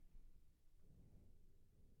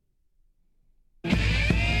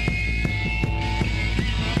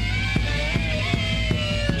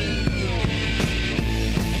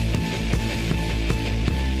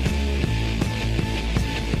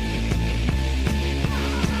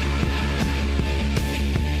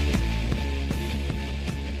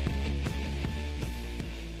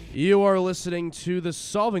You are listening to the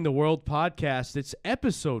Solving the World podcast. It's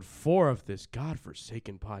episode 4 of this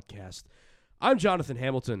godforsaken podcast. I'm Jonathan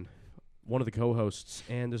Hamilton, one of the co-hosts,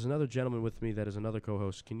 and there's another gentleman with me that is another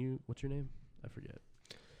co-host. What's your name? I forget.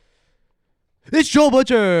 It's Joel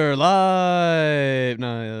Butcher, live.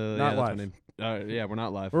 No, Not that's live. my name. Yeah, we're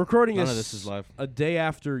not live. We're recording None this, of this is live. a day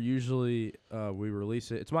after usually we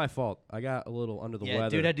release it. It's my fault. I got a little under the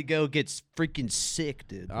weather. Dude had to go get freaking sick,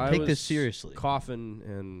 dude. I Take was this seriously. coughing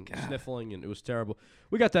and sniffling, and it was terrible.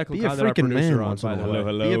 We got Declan Be a Condon, our freaking producer, man on, once in by a the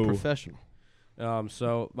while. way. Be a professional.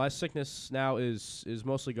 So my sickness now is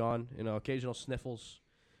mostly gone. You know, occasional sniffles,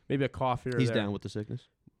 maybe a cough here or He's there. down with the sickness.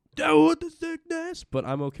 Down with the sickness, but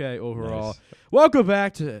I'm okay overall. Nice. Welcome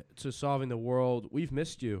back to Solving the World. We've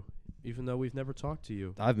missed you, even though we've never talked to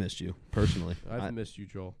you. I've missed you personally. I've missed you,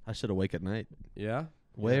 Joel. I sit awake at night. Yeah?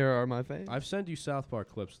 Where are my fans? I've sent you South Park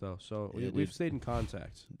clips, though, so Yeah, we've dude. stayed in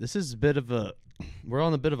contact. This is a bit of a. We're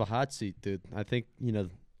on a bit of a hot seat, dude. I think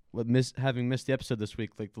having missed the episode this week,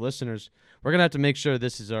 like the listeners, we're gonna have to make sure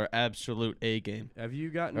this is our absolute A game, Have you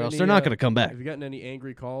gotten or else any, they're not gonna come back. Have you gotten any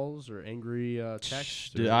angry calls or angry texts?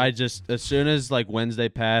 Dude, or- I just as soon as like Wednesday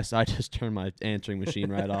passed, I just turned my answering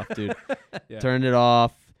machine right off, dude. Yeah. Turned it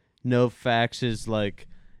off. No faxes. Like,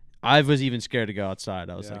 I was even scared to go outside.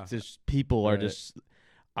 I was Yeah. like, "This people are Right. just."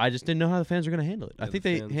 I just didn't know how the fans were gonna handle it. Yeah, I think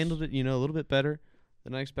the they fans- handled it, a little bit better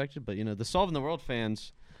than I expected. But the Solving the World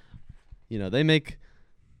fans, they make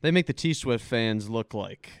the T Swift fans look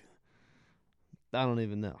like I don't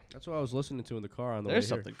even know. That's what I was listening to in the car on the There's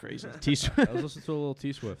way something crazy. T Swift. here. I was listening to a little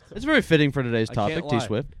T Swift. It's very fitting for today's I can't topic. lie. T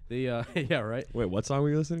Swift. The yeah, right. Wait, what song were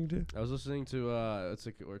you listening to? I was listening to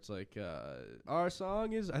it's like our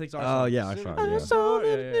song is, I think it's our Oh, song. yeah, Our Sing Song, our yeah. song,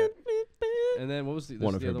 yeah. And then what was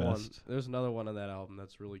One of the her other one? best. There's another one on that album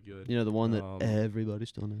that's really good. The one that Um, everybody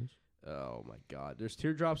still knows. Oh my God! There's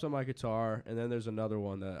Teardrops on My Guitar, and then there's another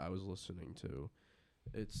one that I was listening to.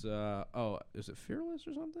 It's is it Fearless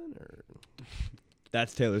or something? Or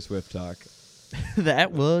That's Taylor Swift talk.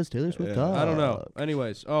 That was Taylor Swift. Yeah. I don't know.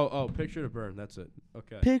 Anyways, Picture to Burn. That's it.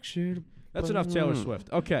 Okay, Picture. that's enough Taylor Burn. Swift.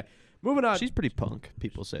 Okay, moving on. She's pretty punk.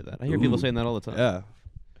 People say that. I hear people saying that all the time. Yeah.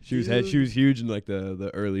 She was huge in like the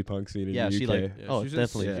early punk scene in Yeah, the she UK. like. Yeah, Oh, she's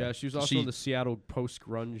definitely. Yeah, she was also She- in the Seattle post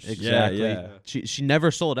grunge. Exactly. Yeah. She never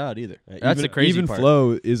sold out either. Yeah, That's even, the crazy even part.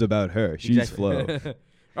 Flow is about her. She's Exactly. Flow.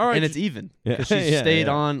 All right, And it's even Yeah. because she Yeah, stayed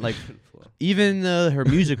yeah. on like even her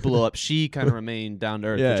music blew up. She kind of remained down to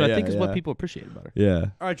earth, Yeah, which I yeah, think is what yeah. people appreciate about her. Yeah.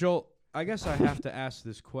 all right, Joel. I guess I have to ask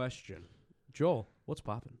this question. Joel, what's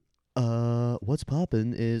poppin'? What's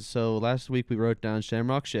poppin' is so last week we wrote down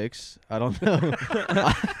Shamrock Shakes. I don't know.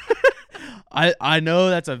 I know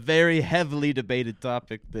that's a very heavily debated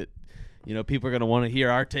topic that people are gonna want to hear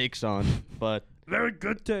our takes on, but Very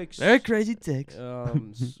good takes. very crazy takes.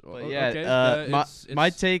 But Yeah, okay, my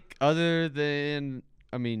take, other than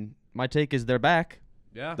my take is they're back.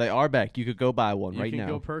 yeah. They are back. You could go buy one You right can now.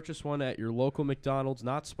 go purchase one at your local McDonald's,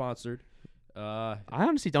 not sponsored. I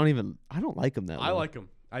honestly I don't like them that I well. like them.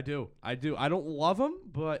 I do. I don't love them,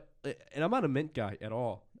 but and I'm not a mint guy at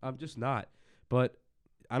all. I'm just not. But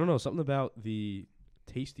I don't know, something about the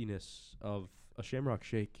tastiness of a Shamrock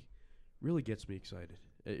Shake really gets me excited.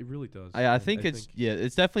 It really does. I think it's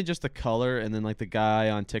definitely just the color, and then like the guy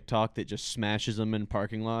on TikTok that just smashes them in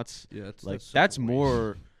parking lots. yeah, That's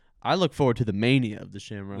more. I look forward to the mania of the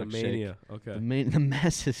Shamrock the Shake. mania. Okay. The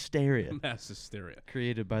mass hysteria Mass hysteria.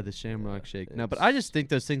 created by the Shamrock Yeah, Shake. No, but it's- I just think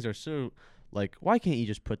those things are so like. Why can't you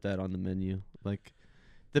just put that on the menu? Like,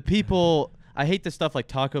 the people. I hate the stuff like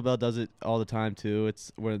Taco Bell does it all the time too.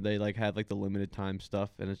 It's where they like have like the limited time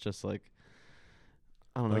stuff, and it's just like.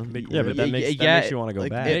 I don't know. Like McRib. Yeah, but that makes you wanna go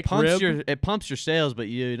back. It pumps McRib? it pumps your sales, but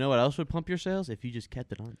you know what else would pump your sales if you just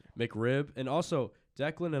kept it on there. McRib. And also,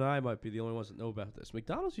 Declan and I might be the only ones that know about this.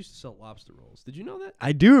 McDonald's used to sell lobster rolls. Did you know that?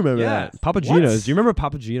 I do remember Yeah. that. Papa What? Gino's. Do you remember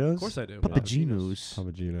Papa Gino's? Of course I do. Papagenos.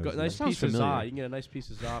 Papa Gino's. Got a nice That sounds piece of za. familiar. You can get a nice piece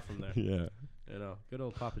of za from there. Yeah. Good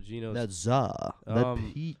old Papagenos. That za. That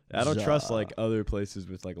pizza. I don't trust like other places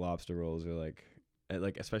with like lobster rolls or like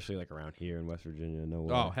especially like around here in West Virginia. No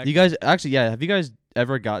way. Oh, heck. You guys actually, yeah. Have you guys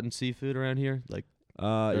ever gotten seafood around here? Like,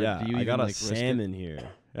 Yeah. do you I even, got a like, risk it? salmon here.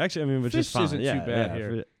 Actually, but Fish just fine. isn't too yeah, bad yeah,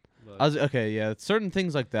 here. I was okay. Yeah, certain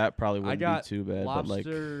things like that probably I wouldn't got be too bad. But like,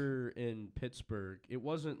 lobster in Pittsburgh. It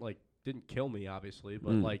wasn't like didn't kill me obviously,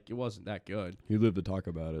 but Mm. like it wasn't that good. You live to talk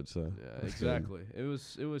about it, so. Yeah, that's good. exactly.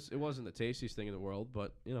 It wasn't the tastiest thing in the world,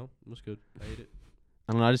 but it was good. I ate it.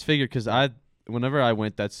 I don't know. I just figured because whenever I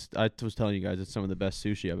went, I was telling you guys it's some of the best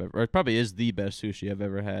sushi I've ever. Or it probably is the best sushi I've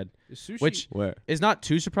ever had. Is sushi Which Where? is not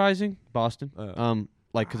too surprising, Boston.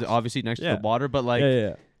 Like because obviously next to Yeah. the water, but like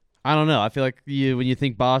yeah. I don't know. I feel like when you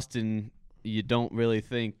think Boston, you don't really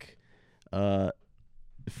think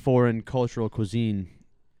foreign cultural cuisine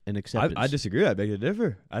and acceptance. I disagree. I beg to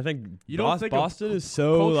differ. I think You don't think Boston of is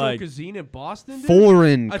so cultural like cuisine in Boston? Dude?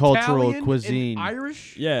 Foreign cultural Italian and cuisine,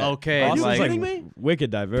 Irish. yeah. Okay, Boston's like- like kidding me?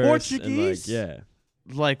 wicked diverse. Portuguese? And like,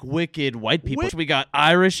 yeah. like wicked white people. We got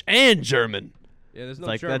Irish and German. Yeah, there's no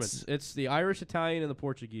Like, Germans. It's the Irish, Italian, and the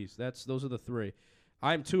Portuguese. Those are the three.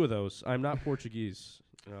 I'm two of those. I'm not Portuguese.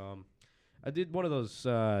 I did one of those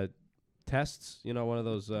tests. You know, one of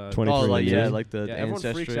those. 23 Oh, like years. yeah, like the Yeah, everyone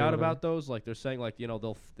ancestry. freaks or out whatever. about those. Like they're saying, like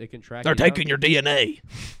they can track. They're you down. taking your DNA.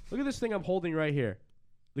 Look at this thing I'm holding right here.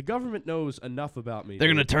 The government knows enough about me. They're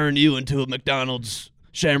gonna dude. turn you into a McDonald's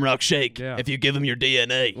Shamrock Shake Yeah. if you give them your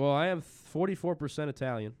DNA. Well, I am 44%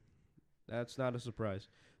 Italian. That's not a surprise.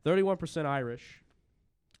 31% Irish.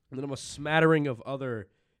 And then I'm a smattering of other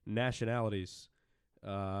nationalities,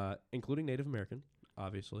 including Native American,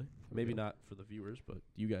 obviously. Maybe not for the viewers, but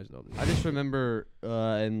you guys know them. I just remember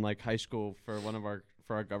in like high school for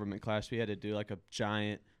our government class, we had to do like a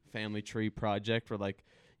giant family tree project where like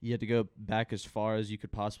you had to go back as far as you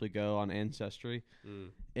could possibly go on Ancestry,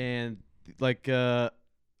 and like I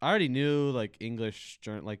already knew like English,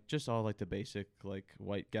 like just all like the basic like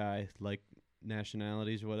white guy like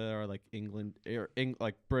nationalities or whatever, or like England or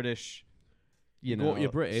like British, you know, You're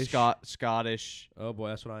British. Scottish, Oh, boy,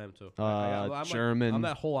 that's what I am, too. I'm German. I'm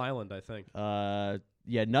that whole island, I think.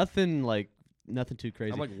 yeah, nothing too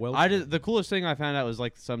crazy. I'm like Welsh. The coolest thing I found out was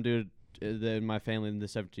like some dude in my family in the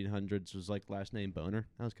 1700s was like last name Boner.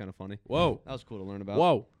 That was kind of funny. Whoa. That was cool to learn about.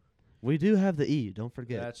 Whoa. We do have the E. Don't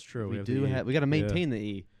forget. That's true. we have do the E. have. We got to maintain the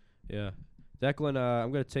E. Yeah. Declan,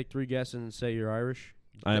 I'm going to take 3 guesses and say you're Irish.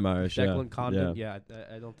 I am Irish. Yeah. Declan Condon. Yeah,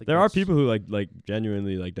 I don't think There are that's- people who like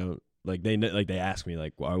genuinely like don't like they ask me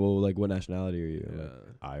like, well, like what nationality are you? I'm like,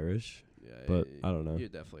 Irish, Yeah, but I don't know. You're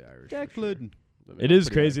definitely Irish. for sure. Declan. I mean, It I'm is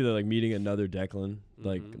pretty crazy that like meeting another Declan.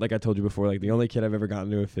 Mhm. Like I told you before, like the only kid I've ever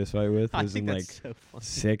gotten into a fist fight with I was in think like that's so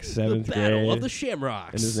funny. 6th, The 7th Battle grade, of the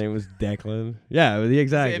Shamrocks. and his name was Declan. Yeah,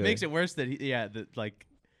 exactly. It makes it worse that that like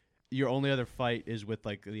your only other fight is with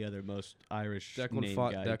like the other most Irish Declan name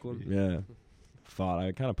fought guy. Declan. Yeah, fought.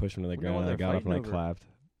 I kind of pushed him to the Wonder what ground. I they're got up and I fighting over. clapped.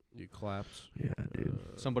 You clapped. Yeah, dude.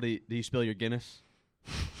 Somebody, did you spill your Guinness?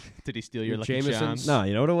 Did he steal your Your Lucky Jameson's? Charms? No,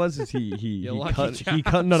 you know what it was? Is he You lucky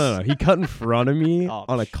cut no he cut in front of me Oh,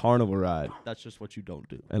 on a carnival ride, That's just what you don't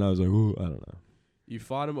do. and I was like, ooh, I don't know. You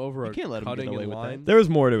fought him over You a can't let him get cutting away in with that. line. There was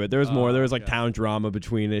more to it. There was more. There was like okay. town drama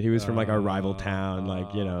between it. He was from like our rival town,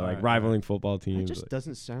 like like alright, rivaling football It teams. just like-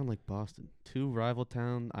 doesn't sound like Boston. 2 rival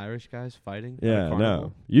town Irish guys fighting. at a yeah, carnival.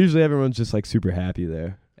 no. Usually everyone's just like super happy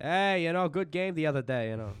there. Hey, good game the other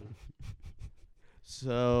day.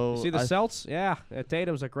 So See the I- Celts? Yeah,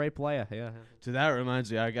 Tatum's a great player. Yeah. So that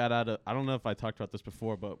reminds me, I got out of. I don't know if I talked about this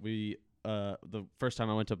before, but we the first time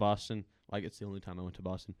I went to Boston, like it's the only time I went to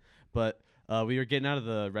Boston, but we were getting out of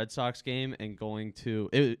the Red Sox game and going to.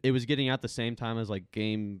 It was getting out the same time as like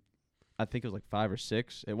game, I think it was like 5 or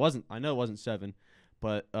 6. It wasn't. I know it wasn't 7,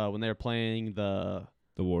 but when they were playing the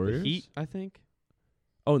The Heat, I think.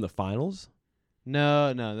 Oh, in the finals?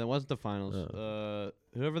 No, that wasn't the finals. Oh.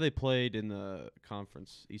 Whoever they played in the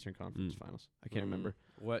conference, Eastern Conference Mm. finals. I can't remember.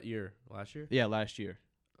 What year? Last year? Yeah, last year.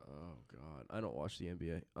 Oh God, I don't watch the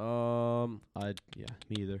NBA. Yeah,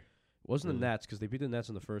 me either. Wasn't the Mm. Nets because they beat the Nets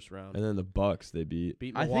in the first round. And then the Bucks they beat.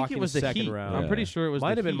 Beat I Milwaukee think it was in the the second Heat. round. I'm pretty Yeah. sure it was.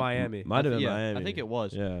 Might the have been Heat. Miami. Might have been Yeah, Miami. I think it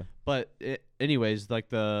was. Yeah. But anyways, like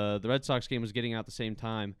the Red Sox game was getting out the same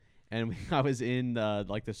time, and I was in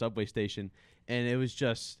like the subway station, and it was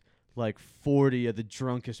just like 40 of the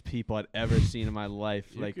drunkest people I'd ever seen in my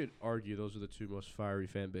life. You Like, could argue those are the 2 most fiery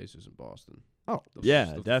fan bases in Boston. oh, Yeah,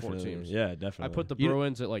 the 4 definitely. teams. Yeah, definitely. I put the You-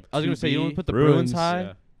 Bruins at like. I was gonna say you 2B. don't put the Bruins high.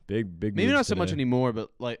 Yeah. big Maybe moves not so much today. anymore,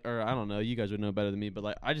 but like, or I don't know. You guys would know better than me, but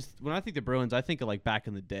like, when I think the Bruins, I think of like back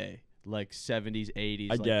in the day, like 70s, 80s.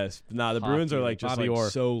 I like, guess. Nah, the Bruins are hockey, like just Bobby like Orr.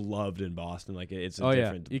 so loved in Boston. Like it's a Oh yeah,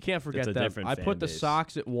 different. you can't forget a them. different I fan put the base.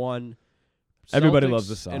 Sox at 1. Everybody Celtics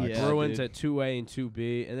loves the and Sox. Yeah, Bruins dude. at 2A and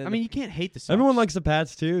 2B, and then I mean, you can't hate the Sox. Everyone likes the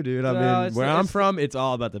Pats too, dude. I No, mean, it's where the- I'm it's the- from, it's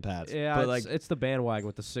all about the Pats. yeah, but it's, like it's the bandwagon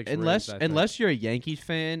with the 6 unless rings, I think. unless you're a Yankees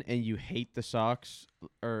fan and you hate the Sox,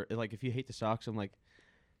 or like if you hate the Sox, I'm like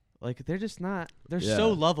they're just not. They're so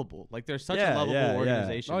Yeah. lovable. Like they're such Yeah, a lovable yeah, yeah.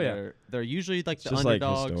 organization. Oh, yeah. They're usually like it's the just like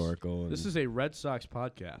underdogs. historical. And This is a Red Sox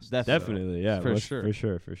podcast. definitely, yeah, For most- sure.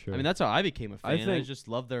 for sure. I mean, that's how I became a I fan. I think- just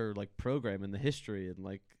love their like program and the history and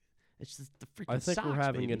like it's just the freaking I think Sox, we're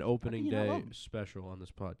having baby. an opening I mean, I day love 'em. special on this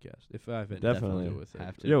podcast. If I have anything Definitely. to do with it.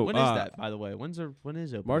 Have to. Yo, when is that, by the way? When is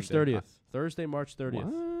opening March day? 30th. Thursday, March 30th.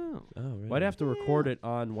 Wow. Oh, really? Might have to record it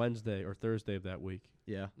on Wednesday or Thursday of that week.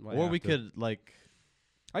 Yeah. Might Or have we to. could like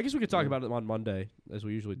I guess we could talk about it on Monday, as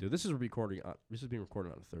we usually do. This is being recorded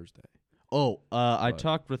on a Thursday. Oh, I But-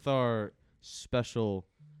 talked with our special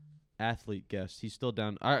athlete guest. He's still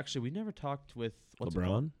down. Actually, we never talked with what's it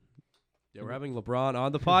called? LeBron. Yeah, we're having LeBron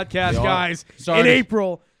on the podcast, We are. guys, Sorry in to-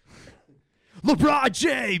 April. LeBron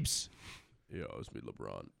James. Yeah, it's me,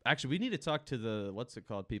 LeBron. Actually, we need to talk to the what's it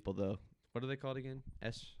called people though. What are they called again?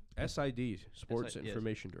 SID, Sports yes.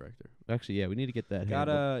 Information Director. Actually, yeah, we need to get that. handled.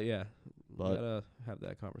 Gotta But- gotta have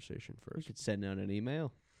that conversation We first. could send out an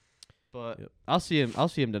email. But Yep. I'll see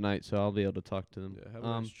him tonight, so I'll be able to talk to them. Yeah, have a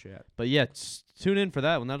nice chat. But yeah, tune in for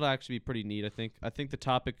that one. That'll actually be pretty neat. I think the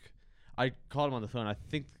topic. I called him on the phone.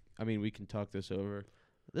 I mean, we can talk this over.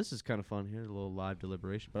 This is kind of fun here, a little live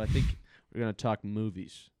deliberation. But I think we're gonna talk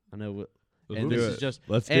movies. I know, and do this it. is just.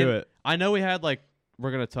 Let's and do it. I know we had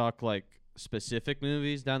we're gonna talk specific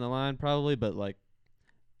movies down the line probably, but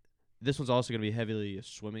this one's also gonna be heavily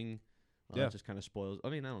swimming. Yeah. It just kind of spoils. I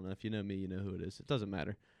mean, I don't know if you know me, you know who it is. It doesn't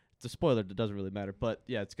matter. It's a spoiler. It doesn't really matter. But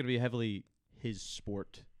yeah, it's gonna be heavily his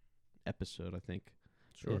sport episode. I think.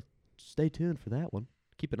 Sure. Yeah. Stay tuned for that one.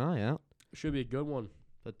 Keep an eye out. Should be a good one.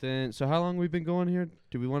 But then, so how long we been going here?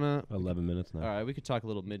 Do we want to? 11 minutes now. All right, we could talk a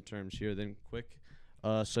little midterms here then, quick.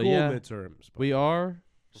 So School yeah, midterms. we are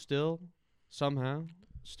still somehow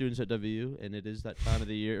students at WU, and it is that time of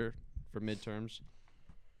the year for midterms,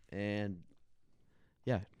 and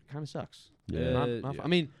yeah, kind of sucks. Yeah. Not yeah. I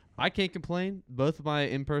mean, I can't complain. Both of my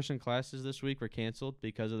in-person classes this week were canceled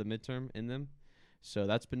because of the midterm in them, so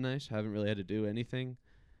that's been nice. Haven't really had to do anything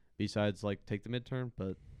besides take the midterm,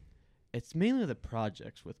 but it's mainly the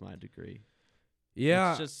projects with my degree.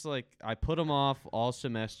 Yeah. It's just I put them off all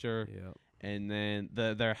semester, Yeah. and then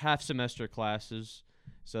they're half semester classes,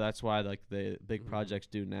 so that's why the big Mhm. projects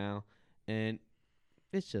due now, and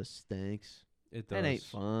it just stinks. It does. It ain't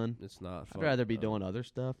fun. It's not I'd fun. rather be doing other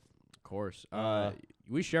stuff. Of course. Uh,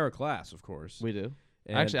 We share a class, of course. We do.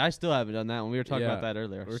 And Actually, I still haven't done that one. We were talking Yeah, about that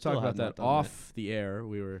earlier. we were Still talking about have not that done off the air.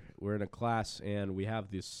 We're in a class, and we have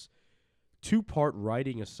this 2-part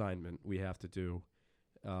writing assignment we have to do.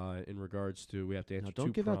 In regards to, we have to answer Now, don't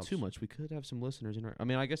two give prompts. out too much. We could have some listeners in our. I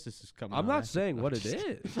mean, I guess this is coming. I'm out not after- saying I'm what it just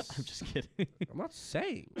kidding. is. I'm just kidding. I'm not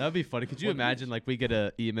saying. That'd be funny. Could you What it imagine is. we get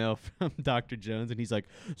a email from Dr. Jones and he's like,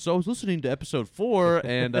 "So I was listening to episode 4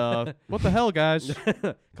 and what the hell, guys?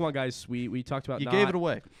 Come on, guys. We talked about You not, gave it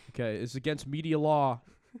away. Okay, it's against media law.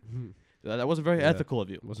 That wasn't very Yeah. ethical of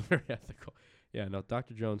you. It wasn't very ethical. Yeah, no,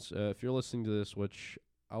 Dr. Jones, if you're listening to this, which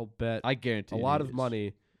I'll bet I guarantee a you lot he of is.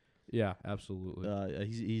 money. Yeah, absolutely.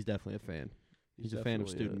 He's definitely a fan. He's a fan of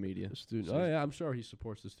definitely student media. a student. So Oh yeah, I'm sure he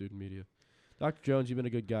supports the student media. Dr. Jones, you've been a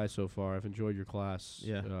good guy so far. I've enjoyed your class.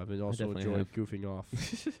 Yeah, I've been also definitely enjoyed goofing off.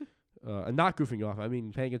 And not goofing off. I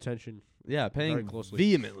mean paying attention. Yeah, Very paying closely.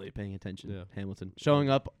 vehemently paying attention. Yeah. Hamilton showing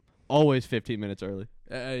up always 15 minutes early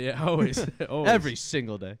Yeah, always. Always. every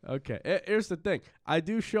single day. Okay. Here's the thing. I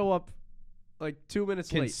do show up 2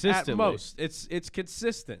 minutes late at Consistently. most. It's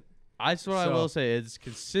consistent. That's what I So- will say. It's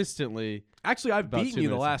consistently. Actually, I've About beaten 2 you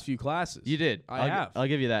the minutes. last few classes. You did. I have. I'll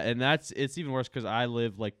give you that. And it's even worse because I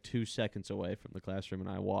live 2 seconds away from the classroom and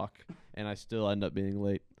I walk, and I still end up being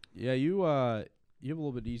late. Yeah, you have a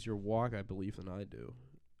little bit easier walk, I believe, than I do.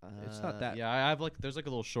 It's not that- Yeah, I have there's a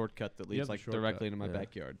little shortcut that leads have the directly shortcut, into my yeah.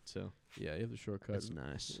 backyard. So Yeah, you have the shortcut. that's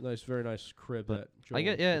nice. Nice, very nice crib. But that Joel, I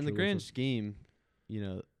get that in the Joel grand lives scheme,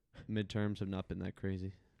 midterms have not been that crazy.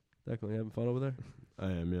 in. Definitely having fun over there.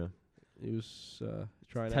 I am, yeah. He was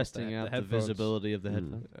trying Testing out the headphones. visibility of the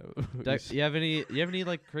Mm. headphones. He's- You have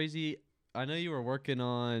any crazy? I know you were working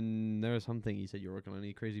on. There was something you said you were working on.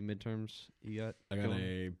 Any crazy midterms you got? I got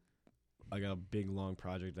going? I got a big long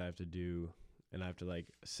project I have to do, and I have to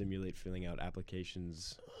simulate filling out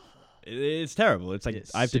applications. It's terrible. It's Yeah,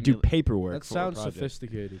 I have to do simulate- paperwork. that for a sounds project.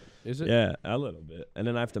 sophisticated. Is it? Yeah, a little bit. And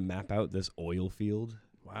then I have to map out this oil field.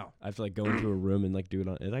 Wow. I have to go into a room and do it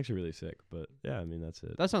on. It's actually really sick, but yeah, I mean that's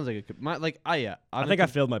it. That sounds like it could. Yeah. I think I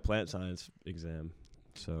failed my plant science exam,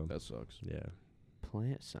 so That sucks. yeah,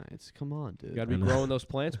 plant science. Come on, dude. You got to I be know. growing those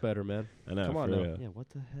plants better, man. I know. Come on for now. real. Yeah. What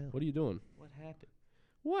the hell? What are you doing? What happened?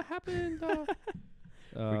 What happened?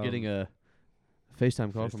 We're getting a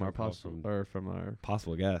FaceTime call from FaceTime our call possible or from our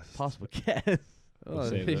Possible guess. possible guest. Oh,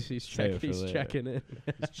 save it. he's Save it for he's later. checking in.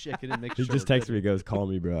 He's checking in, make He sure. just we're texted me, goes, "Call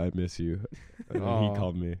me, bro. I miss you." And then Aw. he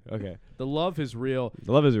called me. Okay. The love is real.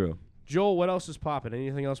 The love is real. Joel, what else is popping?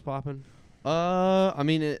 Anything else popping? I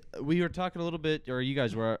mean, we were talking a little bit, or you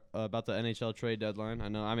guys were, about the NHL trade deadline. I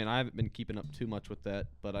know. I mean, I haven't been keeping up too much with that,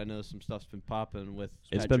 but I know some stuff's been popping with.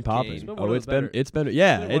 It's Patrick been Kane. popping. It's been one Oh, of it's the been better- it's been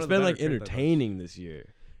yeah, one it's of the been better trade deadlines. entertaining this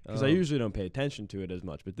year. Because I Um, usually don't pay attention to it as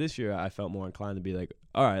much, but this year I felt more inclined to be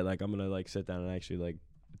all right, I'm gonna sit down and actually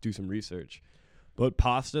do some research. But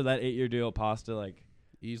Pasta, that 8-year deal, Pasta, like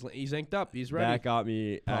He's inked up. He's ready. that got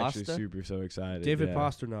me actually Pasta? super so excited. David yeah.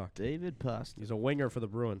 Pasternak. David Pasta. He's a winger for the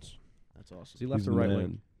Bruins. That's Is awesome. he left He's or right the wing?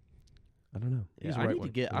 man. I don't know. Yeah, He's I right need to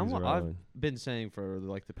wing. get. He's a right I've wing. been saying for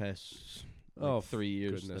like the past Oh, 3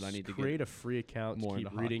 years Goodness. that I need to create get. a free account more to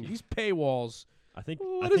keep into reading hockey. these paywalls. I think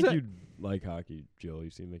What is that? you'd like hockey, Jill.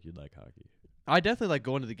 You seem like you'd like hockey. I definitely like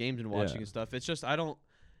going to the games and watching Yeah. and stuff. It's just I don't.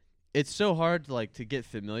 It's so hard like to get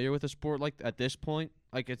familiar with a sport like at this point.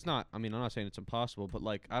 Like it's not. I mean, I'm not saying it's impossible, but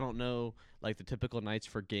like I don't know like the typical nights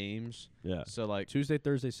for games. Yeah. So like, Tuesday,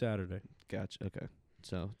 Thursday, Saturday. gotcha. Okay.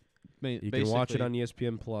 So You can watch it on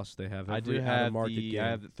ESPN Plus. They have I every do have out-of-market the. game. I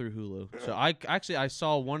have it through Hulu. So I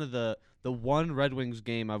saw one of the one Red Wings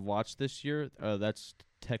game I've watched this year. That's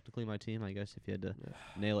technically my team, I guess. If you had to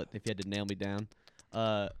nail it, if you had to nail me down.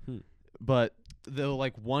 But the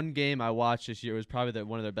like one game I watched this year was probably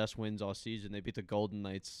one of their best wins all season. They beat the Golden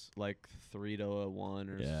Knights like 3-1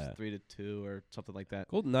 or Yeah. 3-2 or something like that.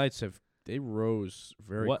 Golden Knights they rose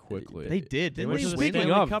very What- quickly. They did. They Didn't went they to the win? Speaking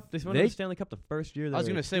Stanley of, Cup. They went to they- the Stanley Cup the first year. I was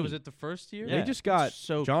gonna say, was it the first year? Yeah. They just got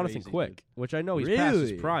So Jonathan crazy, Quick, dude. which I know he's past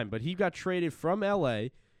his Really? prime, but he got traded from LA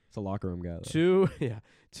It's a locker room guy. Though.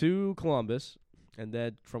 to Columbus, and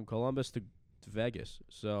then from Columbus to Vegas.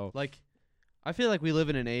 So Like, I feel like we live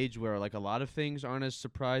in an age where like a lot of things aren't as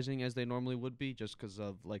surprising as they normally would be, just because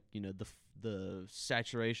of like the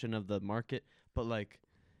saturation of the market. But like,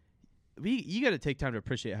 you got to take time to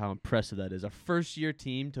appreciate how impressive that is. A first year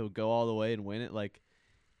team to go all the way and win it. Like,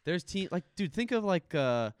 there's dude, think of like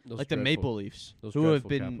the Maple Leafs those who have dreadful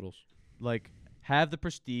been Capitals. like have the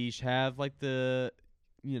prestige, have like the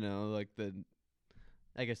like the.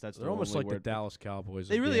 I guess that's They're the almost only like word. the Dallas Cowboys.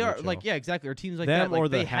 They of the really are. NHL. Like, yeah, exactly. Or teams like Them that. Like, or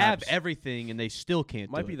the they have Habs. everything and they still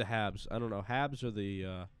can't Might do be it. the Habs. I don't know. Habs or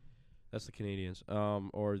the that's the Canadians.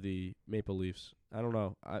 Or the Maple Leafs. I don't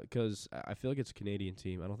know. Because I feel like it's a Canadian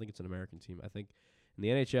team. I don't think it's an American team. I think in the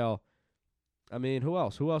NHL. I mean, who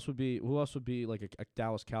else? Who else would be like a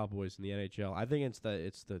Dallas Cowboys in the NHL? I think it's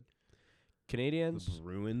the Canadians. The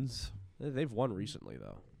Bruins. They've won recently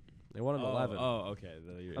though. They won in 11. Oh, okay.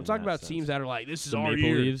 I'm talking about teams that are like, this is The our Maple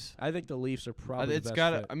year. Leafs. I think the Leafs are probably It's the best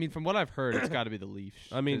got. fit. I mean, from what I've heard, it's got to be the Leafs.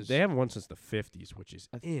 I mean, 'cause they haven't won since the 50s, which is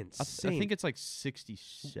I insane. think it's like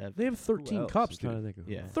 67. They have 13 cups, dude.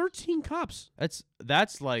 Yeah. 13 cups.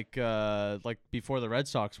 That's like before the Red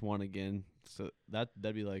Sox won again. So that'd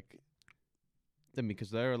be like. I mean,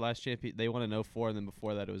 because their last champion, they won in 04, and then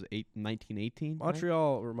before that it was 1918. right?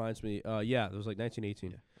 Montreal reminds me. Yeah, it was like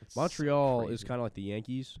 1918. Yeah, that's Montreal is crazy. kind of like the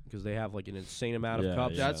Yankees because they have like an insane amount Yeah, of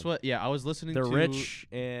cups. yeah. That's what. Yeah, I was listening. They're to rich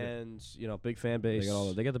and big fan base.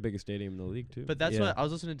 They got the biggest stadium in the league too. But that's Yeah. what I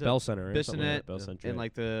was listening to. Bell Center, right? Something like Bissonnette that. Bell Center. and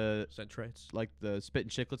like the Centrates. Spit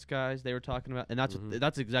and Chicklets guys they were talking about, and that's Mhm.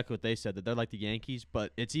 that's exactly what they said, that they're like the Yankees,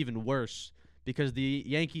 but it's even worse because the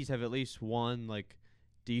Yankees have at least won like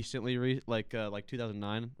decently like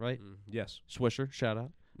 2009, right? Yes. Swisher, shout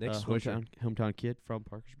out, Nick Swisher. hometown kid from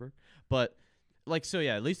Parkersburg, but like so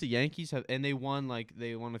yeah, at least the Yankees have, and they won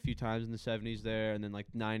a few times in the 70s there, and then like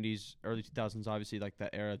 90s, early 2000s, obviously like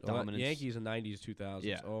that era of dominance. Yankees in 90s, 2000s.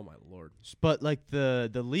 Yeah. Oh my lord. But like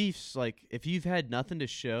the Leafs, like if you've had nothing to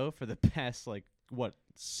show for the past like what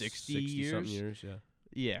 60 something years, years.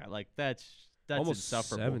 Yeah. yeah, like that's Almost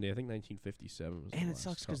insufferable. 70. I think 1957 was. And the it sucks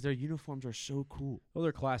last because cup. their uniforms are so cool. Well,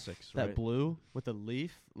 they're classics. That right? blue with the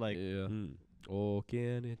leaf, like, Yeah. Hmm. Oh,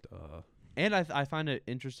 can it? and I find it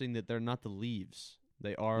interesting that they're not the Leaves.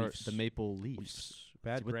 They are Leafs. the Maple Leafs.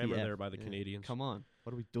 Bad with the grammar F. there by the Yeah. Canadians. Come on,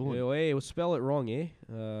 what are we doing? Hey, we'll spell it wrong, eh?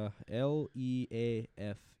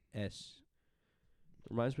 Leafs.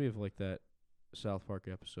 Reminds me of like that South Park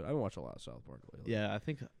episode. I haven't watched a lot of South Park lately. Yeah, I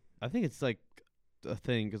think it's like a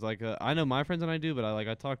thing because like I know my friends and I do, but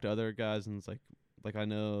I talk to other guys and it's like I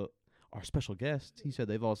know our special guest. He said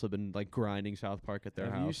they've also been like grinding South Park at their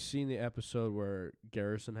Have you house. seen the episode where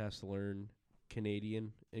Garrison has to learn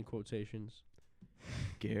Canadian in quotations?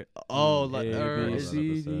 Oh, A, B, is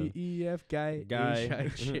C, D, E, F, guy, Guy. H, I,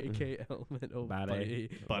 J, K, L, M, N, O, Buddy.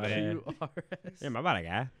 buddy, Q, R, S. Yeah, my body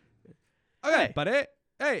guy. Okay, buddy.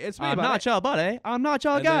 Hey, it's me, I'm buddy. not your buddy. I'm not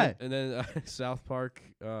your guy. And then South Park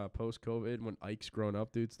post-COVID when Ike's grown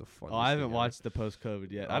up, dude, it's the funniest Oh, I haven't thing watched the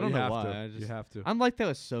post-COVID yet. ever. I don't you know have why. to. You have to. I'm like that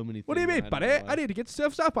with so many things. What do you mean, I buddy? don't know why. I need to get to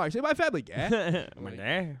South Park. See my family, guy. I'm like,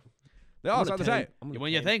 nah. They all sound the same.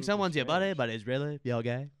 When you think someone's your buddy, but it's really your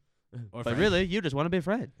guy. Or But really, you just want to be a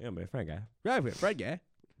friend. Yeah, my friend guy. Right, Fred, guy.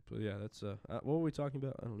 But yeah, that's what were we talking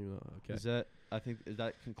about? I don't even know. Okay. Is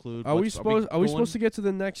that conclude? Are we supposed to get to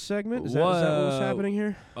the next segment? Is that what's Whoa. happening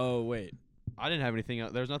here? Oh wait. I didn't have anything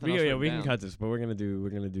else. There's nothing We, else. yeah, written we can down. cut this, but we're gonna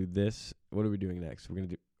do this, what are we doing next? We're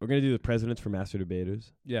gonna do the presidents for master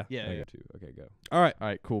debaters. Yeah. Yeah. Okay, yeah. Okay, go. All right. All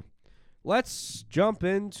right. Cool. Let's jump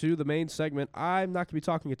into the main segment. I'm not going to be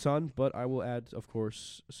talking a ton, but I will add, of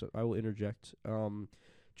course, so I will interject.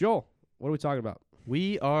 Joel, what are we talking about?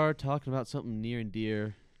 We are talking about something near and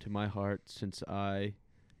dear to my heart since I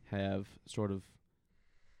have sort of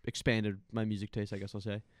expanded my music taste, I guess I'll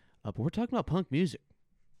say. But we're talking about punk music.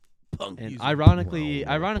 And ironically,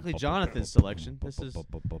 Jonathan's selection. This is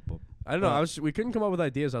I don't know. We couldn't come up with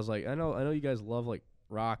ideas. I was like, I know you guys love like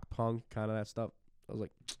rock, punk, kind of that stuff. I was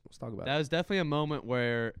like, let's talk about that was definitely a moment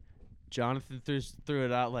where Jonathan threw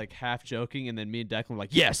it out like half joking, and then me and Declan were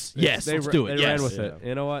like, yes, let's do it. They Yes. ran with Yeah. it.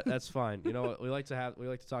 You know what? That's fine. You know what? We like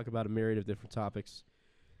to talk about a myriad of different topics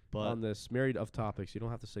But on this myriad of topics. You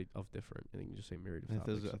don't have to say of different. I think you can just say myriad of I think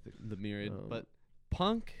topics. those are the myriad. Um, But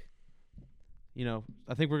punk,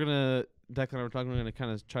 I think Declan and I were talking, we're going to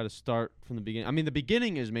kind of try to start from the beginning. I mean, the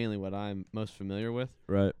beginning is mainly what I'm most familiar with.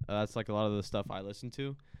 right. That's like a lot of the stuff I listen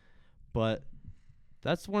to. But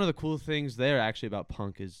that's one of the cool things there actually about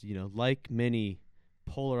punk is, like many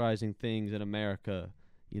polarizing things in America,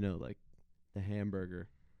 like the hamburger,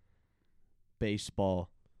 baseball,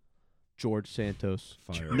 George Santos.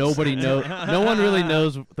 Fire. No one really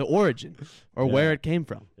knows the origin or Yeah. where it came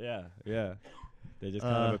from. Yeah. They just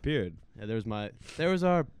kind of appeared. Yeah, there was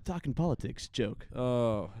our talking politics joke.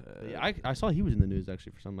 Oh, Yeah, I saw he was in the news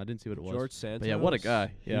actually for something. I didn't see what it was. George Santos. But yeah, what a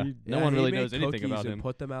guy. Yeah. He- No one he really made knows anything cookies about and him.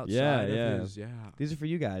 Put them outside. Yeah, of yeah. his- These are for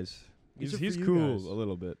you guys. These are He's for you cool guys. a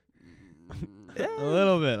little bit. A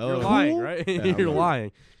little bit. You're lying, right? Yeah, You're I'm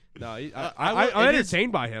lying. No, I'm it is-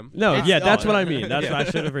 entertained by him. No, It's- yeah, oh, that's what I yeah. mean. That's Yeah. what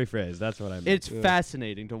I should have rephrased. That's what I mean. It's Yeah.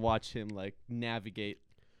 fascinating to watch him like navigate.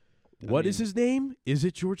 What is his name? Is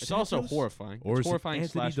it George It's Santos? also horrifying. Or it's is horrifying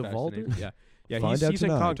it Anthony slash DeValder? fascinating. Yeah. Yeah, Find he's out in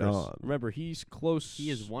tonight Congress. on- Remember, he's close. He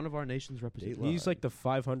is one of our nation's representatives. He's like the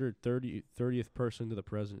 530th person to the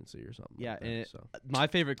presidency or something. Yeah, like that, and so. My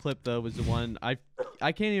favorite clip though was the one I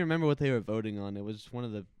can't even remember what they were voting on. It was one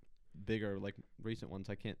of the bigger like recent ones.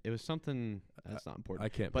 It was something that's not important. I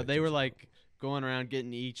can't. But they were like going around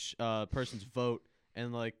getting each person's vote,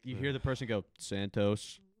 and like you hear the person go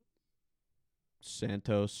Santos,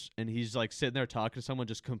 and he's like sitting there talking to someone,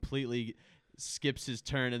 just completely skips his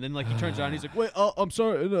turn, and then like he turns around, and he's like, "Wait, oh, I'm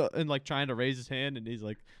sorry," and like trying to raise his hand, and he's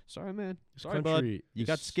like, "Sorry, man, sorry, bud, you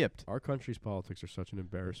got skipped." Our country's politics are such an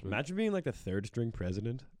embarrassment. Imagine being like the third string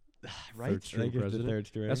president. Right? Third string Like, if the president. third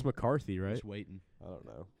string. That's McCarthy, right? Just waiting. I don't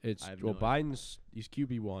know. It's I have well, no idea. Biden's he's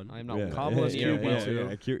QB1. I am not. Yeah. Kamala's near QB2. well.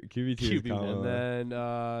 QB2 is QB1. Kamala. And then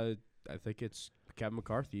I think it's Kevin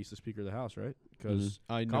McCarthy. He's the Speaker of the House, right? Because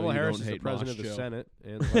I know Kamala you Harris don't is the hate president of Mosh, the Joe. Senate.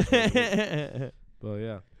 And the Vice President. But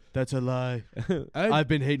yeah, That's a lie. I I've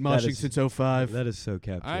been hate moshing is- since 05. That is so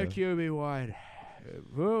capped. QB1.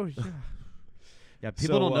 Oh yeah. Yeah,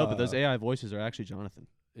 people don't know, but those uh, AI voices are actually Jonathan.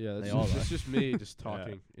 Yeah, They that's all just, are. it's just me just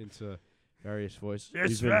talking into various voices.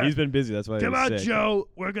 He's been busy. That's why Come he's on, sick. Joe.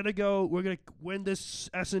 We're gonna win this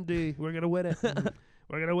S&D. We're gonna win it.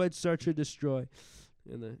 We're gonna win Search and Destroy.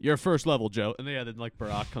 And then You're first level, Joe. And then like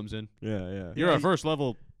Barack comes in. Yeah. You're a first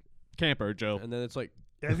level camper, Joe. and then it's like,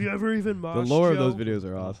 have you ever even The moshed? lore of Joe? those videos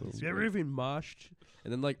are awesome. Have you ever even moshed?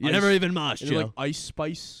 And then like You Ice- never even moshed, and then, Joe. like Ice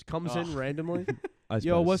Spice comes in randomly. I Yo,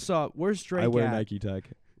 suppose. what's up? Where's Drake I wear at? Nike Tech.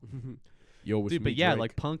 Yo, it's Dude, me, but yeah, Drake.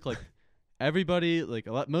 like punk, like everybody, like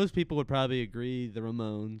most people would probably agree the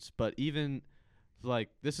Ramones, but even like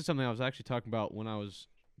this is something I was actually talking about when I was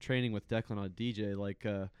training with Declan on DJ. Like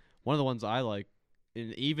one of the ones I like,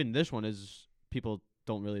 and even this one is people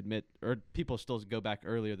don't really admit, or people still go back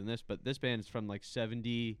earlier than this, but this band is from like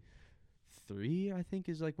 '73, I think,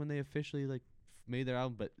 is like when they officially like made their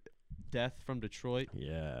album. But Death from Detroit.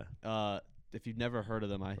 Yeah. If you've never heard of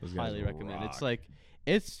them, I Those guys highly recommend. rock.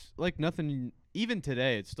 It's like nothing. Even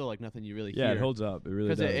today, it's still like nothing you really Yeah, hear. it holds up. It really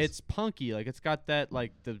Because does. it's punky, like it's got that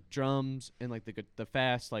like the drums and like the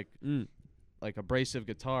fast like abrasive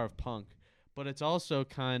guitar of punk, but it's also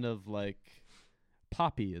kind of like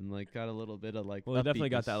poppy and like got a little bit of like. Well, it definitely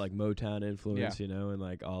got upbeatness. that like Motown influence, you know, and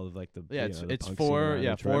like all of like the Yeah, you know, the it's punk four- scene around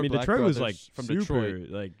yeah, Detroit. four I mean, black Detroit was like brothers from super, Detroit.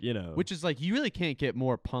 like you know, Which is like you really can't get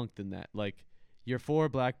more punk than that. Like you're four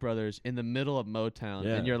black brothers in the middle of Motown,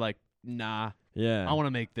 Yeah. and you're like, nah, yeah, I want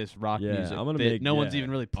to make this rock yeah, music. I'm gonna that make no one's yeah,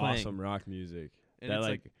 even really playing. awesome rock music And that it's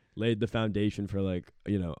like laid the foundation for like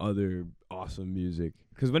you know other awesome music.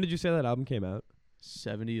 Because when did you say that album came out?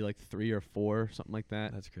 70 like 3 or 4 something like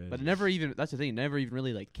that. That's crazy. But it never even that's the thing, it never even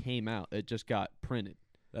really like came out. It just got printed.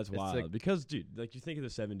 That's it's wild. like- Because dude, like you think of the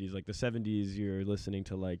 70s, like the 70s, you're listening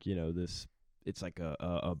to like you know this. It's like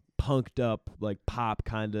a punked up like pop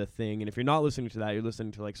kind of thing, and if you're not listening to that, you're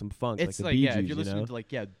listening to like some funk, It's like like the Bee yeah, Gees, if you're listening you know? to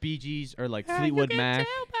like Bee Gees or like Fleetwood Mac.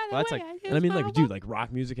 Well, that's like And I mean, like, dude, like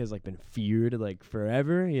rock music has like been feared like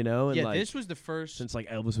forever, you know, and yeah. like This was the first. since like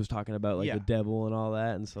Elvis was talking about like Yeah. the devil and all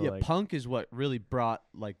that, and so Yeah, like punk is what really brought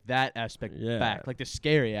like that aspect Yeah. back, like the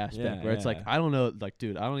scary aspect, Yeah, where it's like yeah. I don't know, like,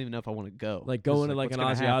 dude, I don't even know if I want to go. like 'Cause, going to like what's an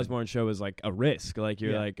gonna Ozzy happen? Osbourne show is like a risk. Like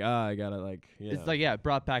you're Yeah. like, I gotta like, you It's know. like it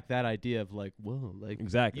brought back that idea of like, whoa, like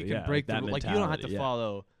exactly. you can yeah, break like the that like you don't have to mentality, yeah.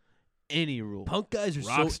 follow any rule. Punk guys are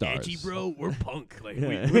Rock so edgy, stars. bro. We're punk. Like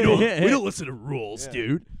Yeah. we don't listen to rules, Yeah.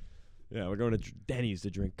 dude. Yeah, we're going to Denny's to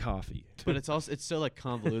drink coffee. But it's also so like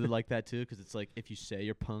convoluted like that too, because it's like if you say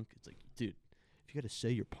you're punk, it's like, dude, if you gotta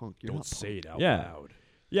say you're punk, you're Don't not say punk. it out Yeah. loud.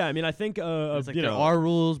 Yeah, I mean, I think It's like you there know, are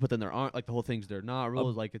rules, but then there aren't. Like the whole thing's there not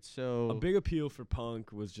rules. Like it's so a big appeal for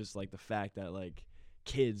punk was just like the fact that like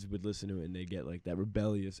kids would listen to it and they get like that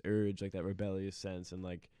rebellious urge, like that rebellious sense, and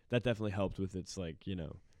like that definitely helped with its like, you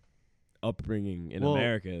know, upbringing in Well,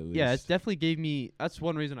 America at least. yeah. It's definitely gave me. That's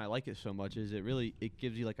one reason I like it so much. Is it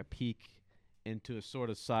gives you like a peek into a sort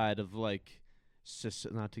of side of like,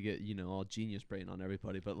 not to get all genius brain on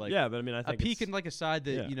everybody, but like yeah, but I mean, I a think peek it's- in like a side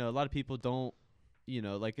that yeah. a lot of people don't.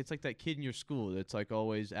 Like it's like that kid in your school that's like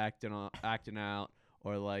always acting out,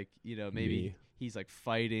 or like maybe Me. he's like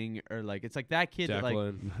fighting, or like it's like that kid that, like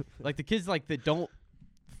Declan. like the kids like that don't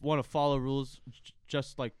want to follow rules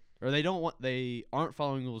just like, or they aren't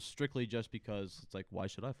following rules strictly just because it's like, why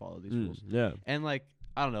should I follow these rules? Yeah. And like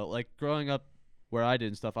I don't know, like growing up where I did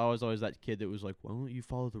and stuff, I was always that kid that was like, why don't you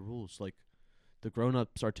follow the rules? Like the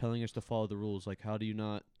grown-ups are telling us to follow the rules, like how do you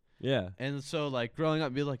not? Yeah. And so like growing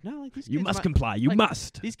up, be like, no, like these You kids must might- comply. You like,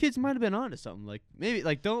 must. these kids might have been onto something. Like maybe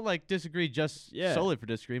like don't like disagree just Yeah. solely for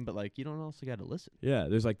disagreeing, but like you don't also got to listen. Yeah,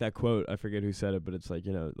 there's like that quote. I forget who said it, but it's like,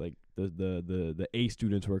 you know, like the A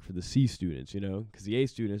students work for the C students, you know, because the A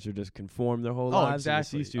students are just conform their whole Oh, lives.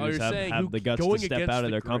 exactly. And the C Oh, you're students saying have who the guts going to step against out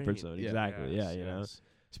of the their comfort grain. zone. Yeah. Exactly. Yes, You know, yes.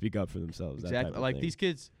 speak up for themselves. That Exactly. type of Like thing. these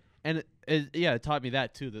kids, and it taught me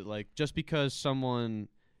that too. That like just because someone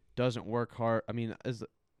doesn't work hard, I mean, as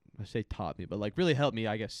I say taught me, but like really helped me,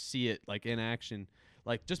 I guess, see it like in action.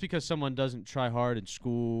 Like just because someone doesn't try hard in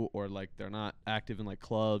school, or like they're not active in like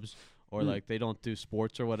clubs, or like they don't do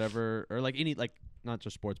sports or whatever, or like any like not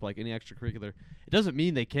just sports, but like any extracurricular, it doesn't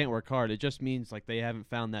mean they can't work hard. It just means like they haven't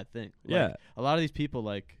found that thing. Like, Yeah. a lot of these people,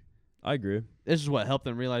 like I agree. this is what helped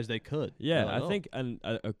them realize they could. Yeah, They're like, I "Oh." think, and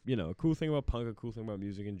you know, a cool thing about punk, a cool thing about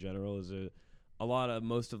music in general is a lot of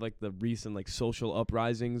most of like the recent like social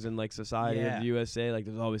uprisings in like society Yeah. of the USA. Like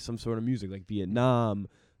there's always some sort of music, like Vietnam.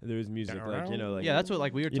 There's music like like yeah, that's what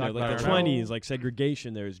like we were you know, talking like about. the earlier. 20s, like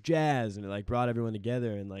segregation. There's jazz, and it like brought everyone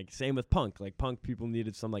together. And like same with punk. Like punk people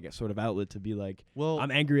needed some like a sort of outlet to be like, Well, I'm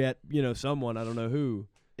angry at someone, I don't know who.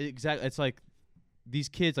 exactly. It's like these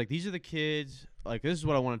kids, like these are the kids. Like this is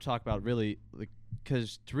what I want to talk about, really, like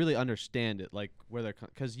because to really understand it, like where they're,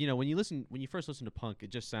 because when you first listen to punk, it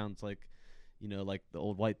just sounds like, like the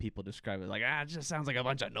old white people describe it, like it just sounds like a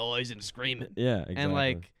bunch of noise and screaming, Yeah, exactly. and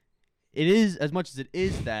like it is, as much as it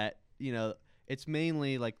is that, it's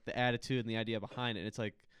mainly like the attitude and the idea behind it. And it's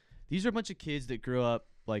like these are a bunch of kids that grew up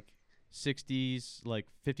like 60s, like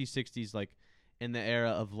 50s, 60s, like in the era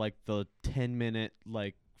of like the 10-minute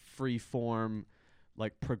like free form,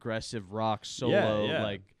 like progressive rock solo, yeah.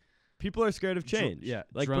 like people are scared of change. yeah,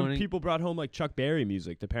 Like when droning. people brought home like Chuck Berry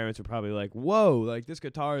music, the parents were probably like, "Whoa, like this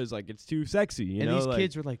guitar is like it's too sexy." You and know, these like,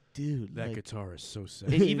 kids were like, dude, That like, guitar is so sick.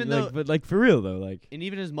 And even like, though- but like for real though, like and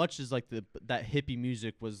even as much as like that hippie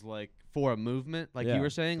music was like for a movement, like Yeah, you were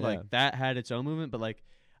saying, yeah. like that had its own movement, but like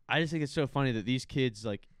I just think it's so funny that these kids,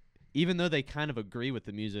 like, even though they kind of agree with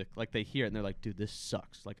the music, like they hear it and they're like, dude, this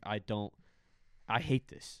sucks. Like I hate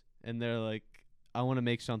this. And they're like, I want to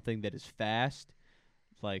make something that is fast,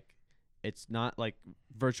 like it's not like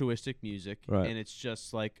virtuistic music, Right. and it's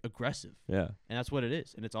just like aggressive, yeah, and that's what it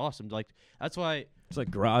is, and it's awesome. Like that's why it's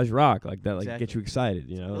like garage rock, like that, like Exactly. get you excited.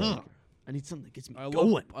 You know, like, ugh, I need something that gets me I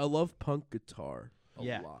going. love punk guitar a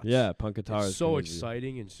Yeah. lot. yeah, punk guitar It's is so crazy.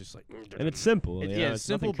 exciting, and it's just like and it's simple. It- you yeah, know, it's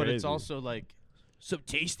simple, nothing but it's crazy. also like so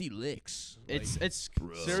tasty licks. it's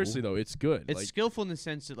seriously though, it's good. It's like, skillful in the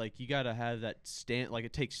sense that like you gotta have that like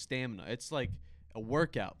it takes stamina. It's like a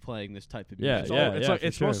workout playing this type of Yeah, music. it's, yeah, all, it's yeah, like for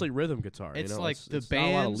it's sure. mostly rhythm guitar. It's you know? like the it's not a lot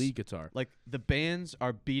of bands- lead guitar. Like the bands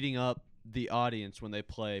are beating up the audience when they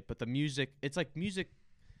play, but the music, it's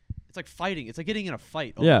like fighting. It's like getting in a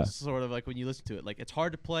fight. Yeah. Almost, sort of like when you listen to it. Like it's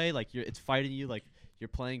hard to play. Like it's fighting you. Like you're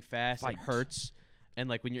playing fast. Fight. It hurts. And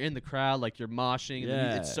like when you're in the crowd, like you're moshing. And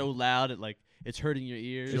Yeah. it's so loud. It's hurting your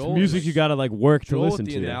ears. It's Joel music is- you gotta like work to Joel with listen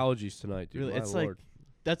the to. analogies tonight, dude. Really, My it's Lord. like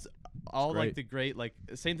that's all like great. the great like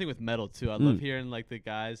same thing with metal too. I Mm. love hearing like the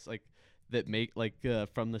guys like that make like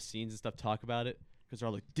from the scenes and stuff talk about it because they're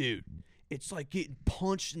all like, dude, it's like getting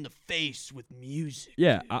punched in the face with music.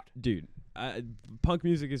 Yeah, dude. dude. Punk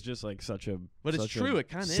music is just like such a. But it's such true. A It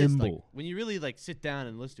kind of is. symbol. Like, when you really like sit down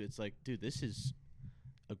and listen to it, it's like, dude, this is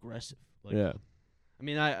aggressive. Like, yeah. I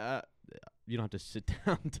mean, you don't have to sit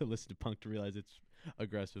down to listen to punk to realize it's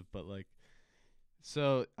aggressive, but like,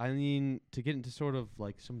 so I mean, to get into sort of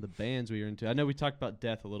like some of the bands we were into, I know we talked about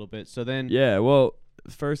Death a little bit. So then, Yeah. Well,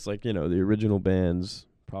 first, like the original bands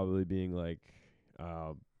probably being like,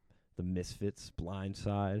 the Misfits,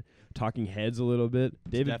 Blindside, Talking Heads a little bit.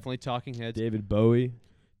 definitely Talking Heads. David Bowie.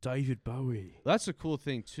 David Bowie. That's a cool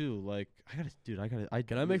thing too. Like,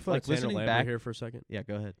 Can I make fun like of Tanner listening Lambert back here for a second? Yeah,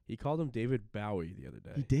 go ahead. He called him David Bowie the other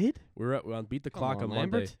day. did. We're on Beat the Come Clock on, on Monday.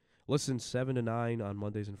 Lambert. Listen 7 to 9 on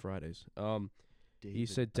Mondays and Fridays. He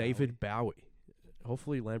said David Bowie.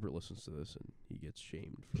 Hopefully Lambert listens to this and he gets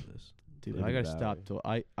shamed for this. Dude, David I gotta Bowie.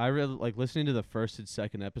 stop. I really like listening to the first and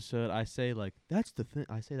second episode. I say like that's the thing.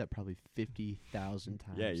 I say that probably 50,000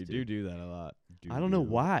 times. Yeah, you dude. do that a lot. I don't know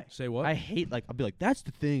why. Say what? I hate like I'll be like that's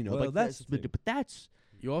the thing. No, Well, like that's that's the thing. but that's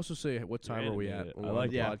You also say what time are we at? animated. when I we're on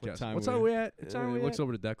like the that. Yeah, what podcast. time What we time at? we at? What time we Looks at?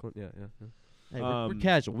 over to Declan. Yeah. hey, we're Um,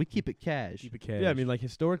 casual. We keep it cash. Keep it cash. Yeah, I mean, like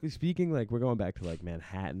historically speaking, like we're going back to like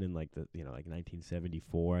Manhattan in like the like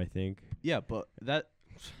 1974, I think. Yeah, but that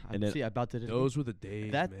And then see I about to those were the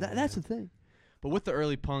days. that's the thing. But with the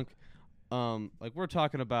early punk, like we're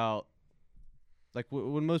talking about, like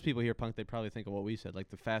when most people hear punk, they probably think of what we said, like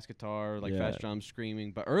the fast guitar, like Yeah. fast drums,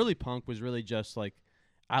 screaming. But early punk was really just like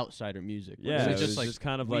outsider music. Yeah, it it was just like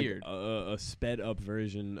kind of weird. like a sped up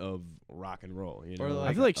version of rock and roll. You know, Or like-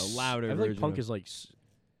 I feel like a louder I feel version. like punk of, is like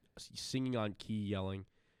singing on key, yelling.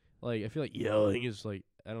 Like I feel like yelling is like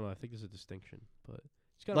I don't know. I think there's a distinction, but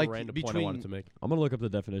it's kind Like, of a random point I wanted to make. I'm gonna look up the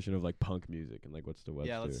definition of like punk music and like what's the Webster.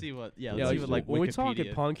 yeah, let's see what. Yeah, Yeah, let's see like, what like when we talk Wikipedia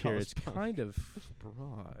at punk here, calls it's punk. kind of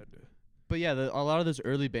broad. But yeah, a lot of those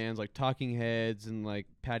early bands like Talking Heads and like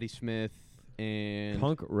Patti Smith and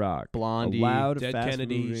Punk rock, Blondie, a loud, Dead fast-moving,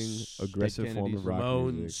 Kennedys, aggressive Dead form of Kennedys, rock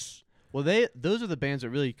music. Ramones. Well, those are the bands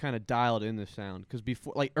that really kind of dialed in the sound. Because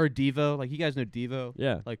before, like, or Devo, like you guys know Devo,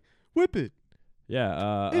 Yeah, Whip It.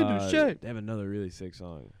 yeah. Into shape. They have another really sick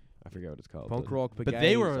song. I forget what it's called. Punk but rock, But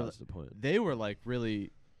they were That's the point. they were like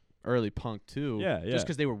really early punk too. Yeah, yeah. Just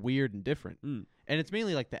because they were weird and different, Mm. and it's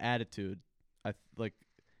mainly like the attitude.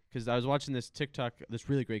 Because I was watching this TikTok, this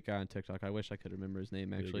really great guy on TikTok. I wish I could remember his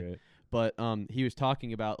name Really actually. great. But he was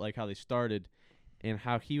talking about like how they started, and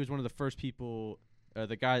how he was one of the first people.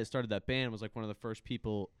 The guy that started that band was like one of the first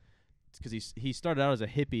people, because he started out as a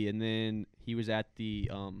hippie, and then he was at the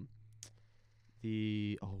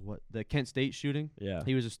Kent State shooting. Yeah.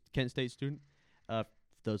 He was a Kent State student. For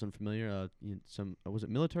those unfamiliar, was it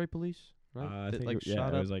military police? Right? I That, think like it, yeah,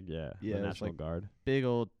 shot it up was like Yeah, the it was National like- Guard. big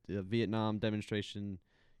old Vietnam demonstration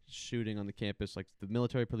shooting on the campus. Like the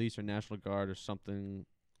military police or National Guard or something,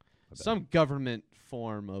 some government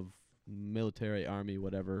form of military army,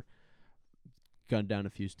 whatever. Gunned down a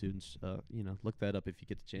few students. Look that up if you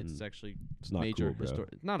get the chance. Mm. It's actually It's not major cool, bro.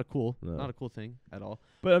 Not a cool, No. not a cool thing at all.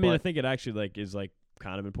 But I mean, I But- think it actually like is like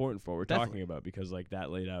kind of important for what we're Definitely. talking about, because like that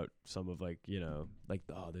laid out some of like like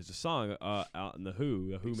there's a song out in the Who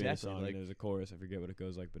made a Exactly, song like- and there's a chorus, I forget what it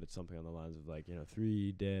goes like, but it's something on the lines of like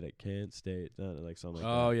 3 dead at Kent State, like something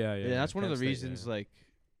like Oh that. yeah. Yeah, that's one of Kent the State, reasons. yeah. Like,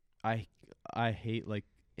 I hate like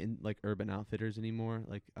in like Urban Outfitters anymore.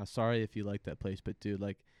 Like, sorry if you like that place, but dude,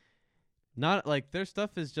 like, not like their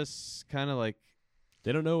stuff is just kind of like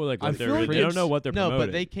They don't know like I what feel they're like they don't it's- know what they're no, promoting.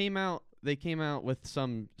 but they came out with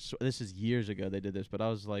some. This is years ago they did this, but I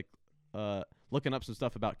was like looking up some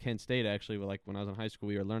stuff about Kent State actually. Like when I was in high school,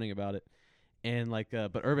 we were learning about it, and like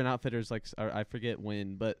but Urban Outfitters I forget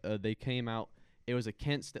when, but they came out. It was a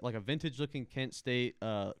Kent State, like a vintage looking Kent State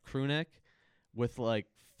crew neck with like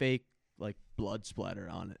fake like blood splatter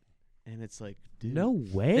on it, and it's like, dude, No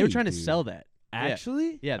way. they were trying to dude. sell that.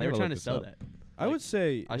 Actually? Yeah, I they were gotta trying look to this sell up. that. I would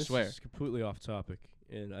say I this swear. is completely off topic,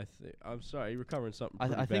 and I'm sorry, you're covering something I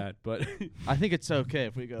pretty think- bad, but I think it's okay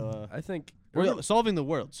if we go. I think We're solving the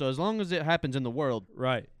world, so as long as it happens in the world,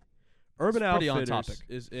 right. Urban It's pretty on Outfitters topic.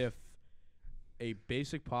 is if a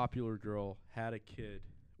basic popular girl had a kid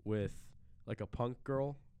with like a punk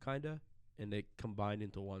girl kinda, and they combined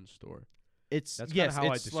into one store. it's That's kinda yes, how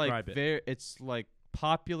I it's describe like it. it's like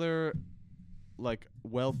popular, like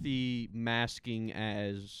wealthy masking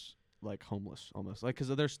as like homeless almost, like because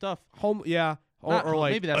of their stuff. Home, yeah, Not or home-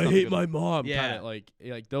 like maybe that's I not a hate good my one. mom. Yeah. Kinda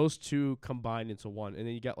like those two combined into one, and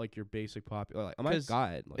then you got like your basic popular. Like, oh my 'Cause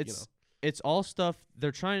god, like It's all stuff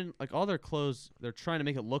they're trying, like all their clothes. They're trying to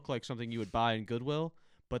make it look like something you would buy in Goodwill,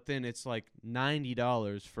 but then it's like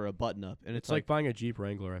 $90 for a button up, and it's like buying a Jeep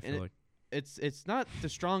Wrangler. I feel it- like it's not the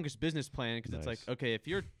strongest business plan because it's like, Nice. okay,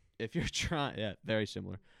 if you're trying, yeah, very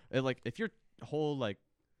similar. Like if your whole like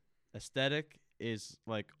aesthetic is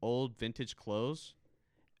like old vintage clothes,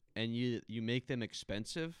 and you make them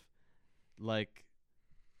expensive, like,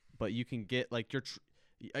 but you can get like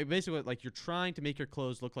basically like you're trying to make your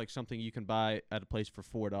clothes look like something you can buy at a place for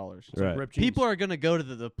 $4. Right. Ripped jeans. People are gonna go to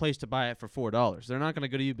the place to buy it for $4. They're not gonna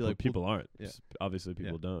go to you and be But like, people aren't. Yeah. Obviously,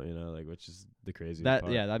 people Yeah. don't. You know, like which is the craziest that.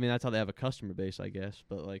 part. Yeah, I mean that's how they have a customer base, I guess.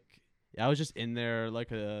 But like, yeah, I was just in there like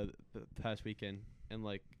the past weekend, and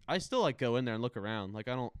like I still like go in there and look around. Like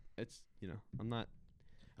I don't. It's I'm not.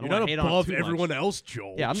 I You're don't not wanna hate on it above too much. everyone else,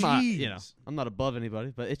 Joel. Yeah, I'm not. I'm Jeez. not above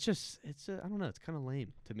anybody, but it's just I don't know. It's kind of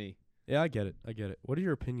lame to me. Yeah, I get it. What are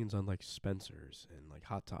your opinions on like Spencer's and like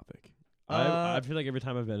Hot Topic? I feel like every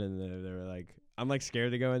time I've been in there, they were like, I'm like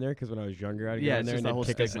scared to go in there because when I was younger, I'd Yeah, go in it's there just and the they'd whole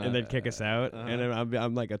kick us stigma. and they'd kick us out, Uh-huh. and then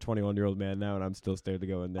I'm like a 21-year-old man now, and I'm still scared to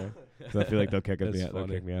go in there because I feel like they'll kick That's me out. They'll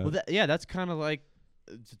funny. kick me out. Well, that's kind of like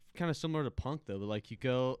it's kind of similar to punk though. But like you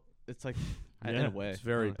go, it's like in Yeah, a way, It's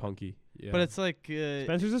very Uh, punky. Yeah. But it's like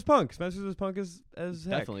Spencer's is punk. Spencer's is punk as heck.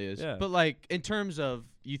 definitely is. Yeah. But like in terms of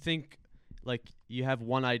you think like you have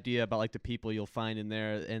one idea about like the people you'll find in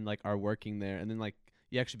there and like are working there, and then like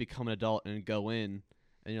you actually become an adult and go in.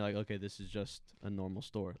 And you're like, okay, this is just a normal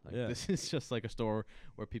store. Like Yeah. this is just like a store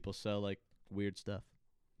where people sell like weird stuff.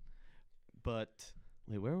 But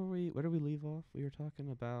wait, where were we? Where did we leave off? We were talking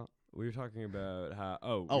about We were talking about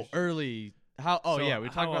how early how So yeah, we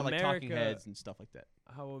were talking how about like Talking America- Heads and stuff like that.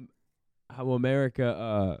 how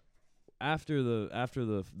America after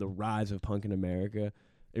the rise of punk in America,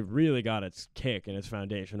 it really got its kick and its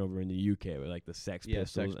foundation over in the UK with like the Sex Yeah,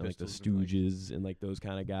 Pistols Sex and like the Pistols and, like- Stooges and like those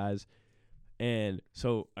kind of guys. And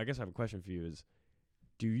so I guess I have a question for you: is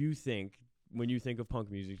do you think when you think of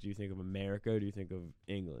punk music, do you think of America? Or do you think of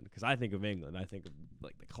England? Because I think of England. I think of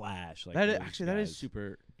like the Clash. Like That is, those actually that is guys.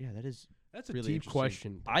 super. Yeah, that is. that's a really deep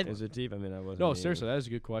interesting. question. Is it deep? I mean, I wasn't. No, in seriously, England. that is a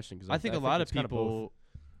good question. Cause I think a lot of it's kinda both. people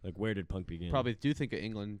Like, where did punk begin? probably do think of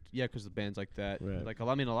England. Yeah, because the bands like that. Right. Like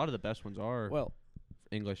I mean, a lot of the best ones are Well,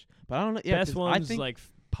 English. But I don't know. Yeah, best 'cause ones, I think like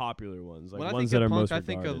popular ones, like when I ones think that of are punk, most I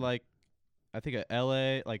think of regarded. like, I think of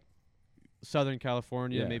L.A., like Southern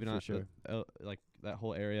California, Yeah, maybe for not sure. like that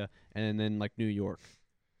whole area, and then like New York,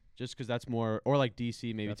 just because that's more, or like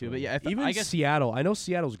D.C. maybe too. But Definitely. yeah, if even I guess Seattle. I know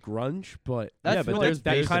Seattle's grunge, but That's I but feel there's like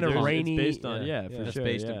that based- kind of there's- it's rainy. based on yeah, for that's sure,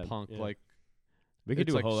 based yeah, in punk, yeah. like we could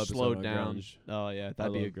it's do like a whole episode slowed on down. grunge. Oh yeah, I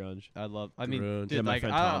that'd be. love grunge. I love. I mean, Grunge. dude, Yeah, my like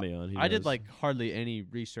friend I, Tommy on. He I did does. like hardly any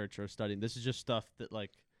research or studying. This is just stuff that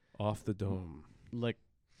like Off the dome.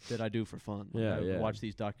 that I do for fun. Like, Yeah, I yeah. watch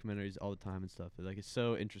these documentaries all the time and stuff. Like it's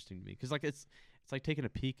so interesting to me because like it's like taking a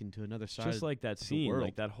peek into another side. Just like that the scene, world.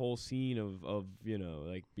 like that whole scene of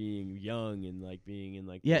like being young and like being in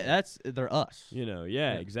like yeah, the- they're us. yeah,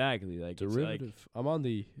 Yeah. exactly, like it's like Derivative. I'm on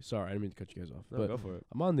the. Sorry, I didn't mean to cut you guys off. no, but go for it.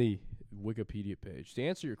 I'm on the Wikipedia page. To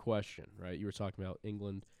answer your question, right? You were talking about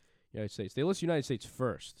England, United States. They list United States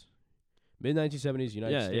first. Mid 1970s,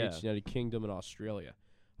 United Yeah, States, yeah. United Kingdom, and Australia.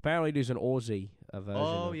 Apparently, there's an Aussie version.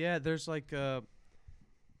 Oh of- yeah, there's like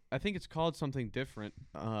I think it's called something different.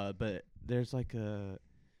 But there's like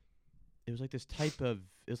it was like this type of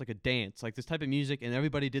it was like a dance, like this type of music, and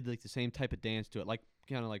everybody did like the same type of dance to it, like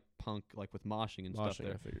kind of like punk, like with moshing and stuff Moshing,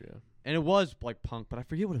 there. I figured, yeah. And it was like punk, but I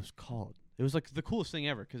forget what it was called. It was like the coolest thing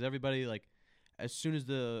ever because everybody like as soon as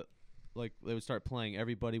they would start playing,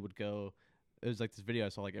 everybody would go. It was like this video I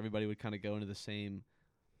saw, like everybody would kind of go into the same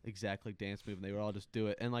exact like dance move, and they would all just do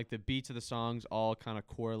it. And like the beats of the songs all kind of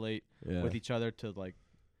correlate Yeah. with each other to like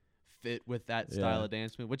fit with that style Yeah. of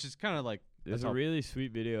dance move, which is kind of like There's that's a how- really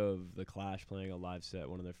sweet video of the Clash playing a live set,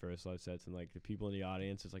 one of their first live sets, and like the people in the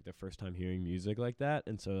audience, it's like their first time hearing music like that,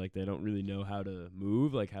 and so like they don't really know how to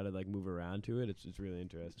move, like how to like move around to it. It's really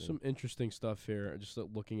interesting. Some interesting stuff here. Just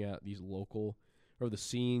looking at these local or the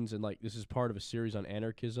scenes, and like this is part of a series on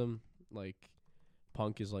anarchism. Like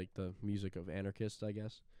punk is like the music of anarchists, I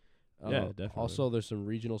guess. Yeah, definitely. Also, there's some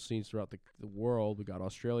regional scenes throughout the world. We got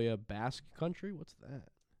Australia, Basque Country. What's that?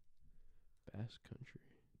 Basque Country.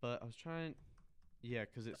 But I was trying, yeah,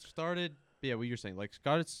 because it started. Yeah, what you're saying, like,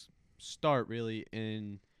 got its start really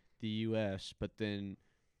in the U.S., but then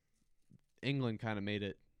England kind of made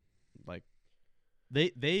it like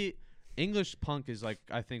they English punk is like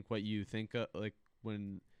I think what you think of like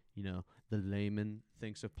when the layman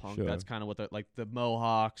thinks of punk. Sure. That's kind of what like the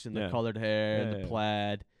mohawks and the Yeah. colored hair and Yeah, the yeah.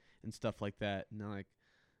 plaid and stuff like that. And like,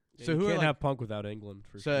 Yeah, so you who can't are like, have punk without England.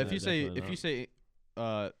 For so sure. if you say definitely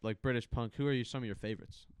like British punk, who are some of your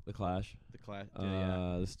favorites? the Clash, The class. the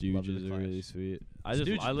Love Stooges the are really Clash. sweet.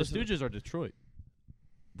 The listen. Stooges are Detroit.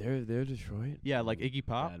 They're Detroit. Yeah, like Iggy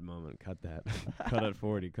Pop. Bad moment. Cut that. Cut at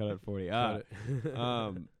 40. Cut at 40. Got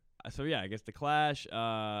it. So yeah, I guess the Clash.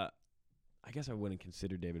 I guess I wouldn't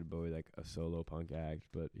consider David Bowie like a solo punk act,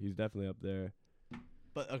 but he's definitely up there.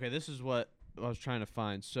 But okay, this is what I was trying to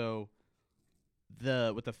find. So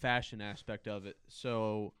with the fashion aspect of it.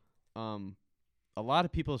 So a lot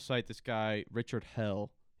of people cite this guy Richard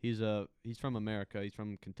Hell. He's from America. He's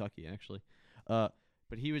from Kentucky actually.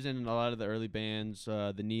 But he was in a lot of the early bands,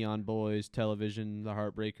 the Neon Boys, Television, the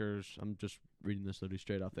Heartbreakers. I'm just reading this literally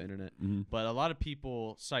straight off the internet. Mm-hmm. But a lot of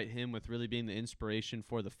people cite him with really being the inspiration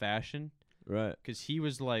for the fashion. Right. Because he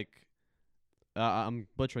was like, I'm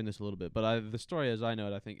butchering this a little bit, but the story as I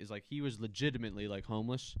know it, I think, is like he was legitimately like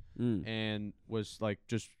homeless and was like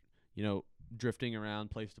just, drifting around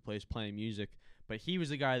place to place playing music. But he was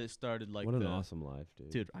the guy that started like what an awesome life, dude.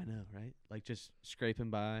 Dude, I know, right? Like just scraping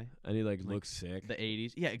by. And he like looks sick. The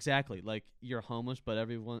 80s. Yeah, exactly. Like you're homeless, but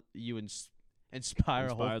everyone, you inspire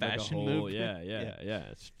a whole Inspired, like, fashion movement. movement. Yeah.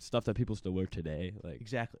 It's stuff that people still wear today. Like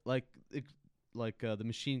Exactly. Like the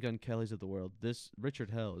Machine Gun Kellys of the world. This Richard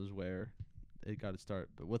Hell is where it got to start.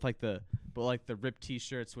 But with like the ripped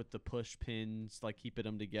t-shirts with the push pins, like keeping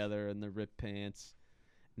them together, and the ripped pants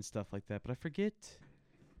and stuff like that. But I forget.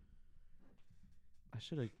 I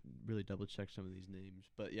should have really double checked some of these names.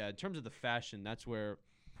 But yeah, in terms of the fashion, that's where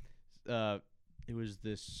it was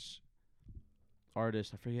this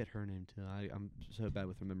artist. I forget her name too. I'm so bad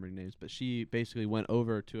with remembering names. But she basically went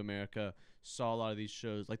over to America, saw a lot of these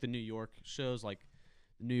shows, like the New York shows, like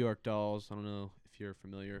the New York Dolls. I don't know if you're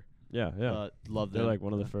familiar. Yeah. Love They're them. like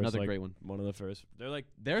one of the first. Another like, great one. One of the first. They're like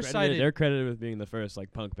They're They're credited with being the first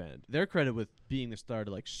like punk band. They're credited with being the start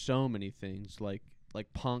of like so many things, like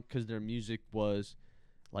punk, because their music was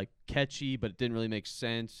like catchy, but it didn't really make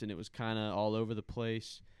sense, and it was kind of all over the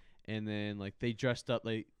place. And then like they dressed up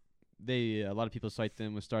like a lot of people cite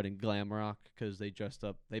them with starting glam rock because they dressed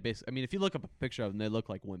up. They basically, I mean, if you look up a picture of them, they look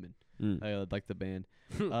like women, like the band,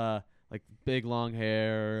 like big long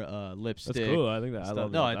hair, lipstick. That's cool. I think that I stuff.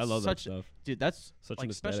 love. No, that. I it's love that such- stuff. Dude, that's Such like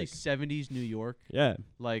an especially aesthetic. 70s New York. Yeah.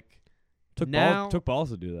 Like Took now- balls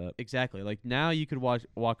to do that. exactly. Like now you could walk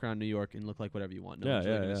around New York and look like whatever you want. No Yeah, one's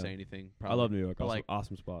really yeah, gonna yeah. say anything. I Probably. love New York. But, Awesome, like,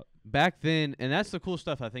 awesome spot. Back then, and that's the cool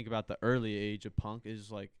stuff I think about the early age of punk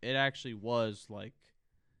is like it actually was like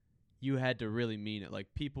you had to really mean it. Like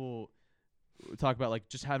people talk about like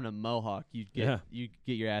just having a mohawk, you get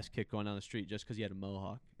your ass kicked going down the street just because you had a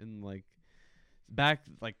mohawk. And like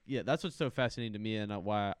that's what's so fascinating to me, and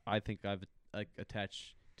why I think I've like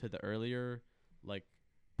attached to the earlier like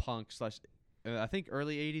punk slash. I think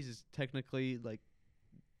early '80s is technically like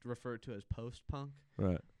referred to as post punk,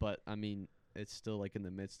 Right. but I mean it's still like in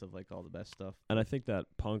the midst of like all the best stuff. And I think that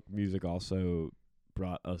punk music also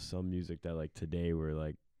brought us some music that like today we're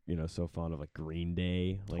like so fond of, like Green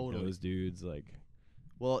Day, like Totally. those dudes, like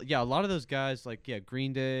Well, yeah, a lot of those guys, like,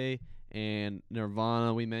 Green Day and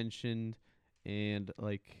Nirvana we mentioned, and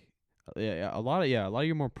like, a lot of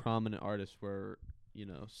your more prominent artists were,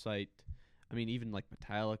 cite. I mean, even like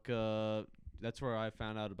Metallica. That's where I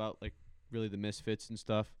found out about like really the Misfits and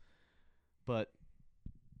stuff. But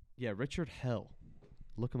yeah, Richard Hell,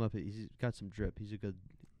 look him up. He's got some drip. He's a good.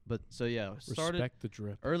 But so yeah, started Respect the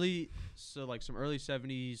drip. early. So like some early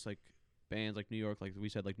 '70s like bands like New York, like we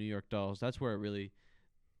said, like New York Dolls. That's where it really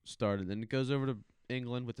started. Then it goes over to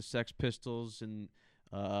England with the Sex Pistols and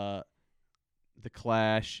the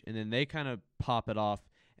Clash, and then they kind of pop it off,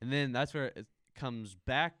 and then that's where it comes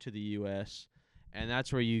back to the U.S., and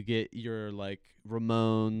that's where you get your like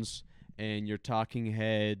Ramones and your Talking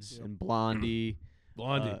Heads and Blondie.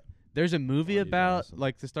 There's a movie Blondie's about awesome.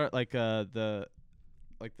 like the start like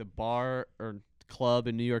the bar or club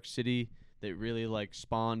in New York City that really like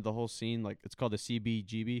spawned the whole scene. Like it's called the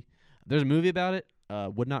CBGB. There's a movie about it.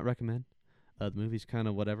 Would not recommend. The movie's kind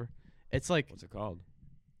of whatever. It's like what's it called?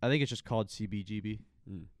 I think it's just called CBGB.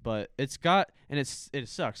 Mm. But it's got and it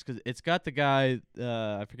sucks because it's got the guy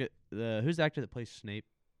I forget who's the actor that plays Snape.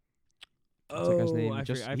 What's that guy's name? I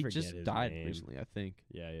He forget just his died name. recently, I think.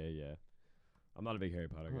 Yeah. I'm not a big Harry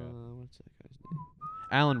Potter guy. What's that guy's name?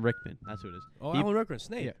 Alan Rickman. That's who it is. Oh, He- Alan Rickman,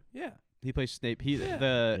 Snape. Yeah. He plays Snape. He Yeah.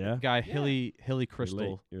 the Yeah. guy Yeah. Hilly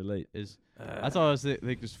Crystal You're late. is. That's all I was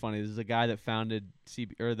think was funny. This is a guy that founded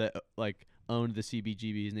that like owned the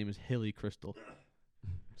CBGB. His name is Hilly Crystal.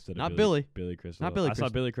 Instead of Not Billy. Billy Crystal. Not Billy I saw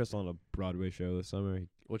Crystal. Billy Crystal on a Broadway show this summer.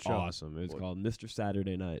 What show? Awesome. It was What? called Mr.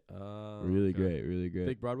 Saturday Night. Really Really great.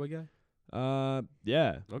 Big Broadway guy.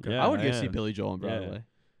 Yeah. Okay. Yeah, I would go see am. Billy Joel on Yeah. Broadway.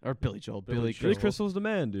 Or Billy Joel. Billy Billy Joel. Billy Crystal. Crystal's the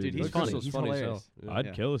man, dude. Dude, he's Billy funny. Crystal's He's funny as hilarious. hell. Yeah. I'd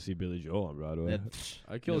Yeah. kill to see Billy Joel on Broadway.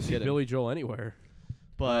 I'd kill to Just see kidding. Billy Joel anywhere.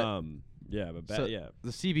 But Yeah, but So- yeah.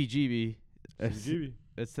 the CBGB, CBGB.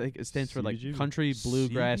 it stands for like CBGB. Country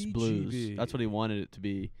Bluegrass Blues. CBGB. That's what he wanted it to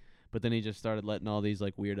be. But then he just started letting all these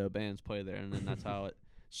like weirdo bands play there, and then that's how it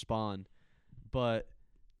spawned. But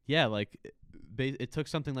yeah, like it took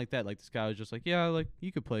something like that. Like this guy was just like, yeah, like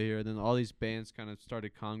you could play here, and then all these bands kind of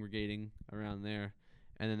started congregating around there,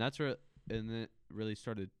 and then and then it really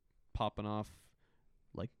started popping off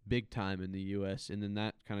like big time in the U.S. And then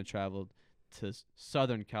that kind of traveled to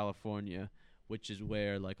Southern California, which is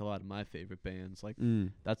where like a lot of my favorite bands like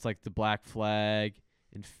that's like the Black Flag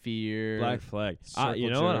and Fear. Black Flag. You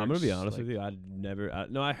know what? I'm gonna be honest with you.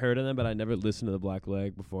 I heard of them, but I never listened to the Black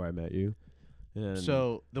Flag before I met you. And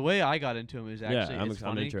So the way I got into them is actually I'm it's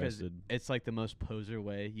funny 'cause interested. it's like the most poser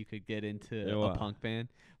way you could get into Yeah, a wow. punk band,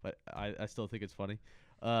 but I still think it's funny.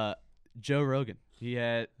 Joe Rogan, he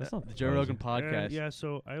had That's not the Joe Rogan poser. podcast. Yeah,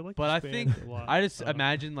 so I like But this I band think a lot. I just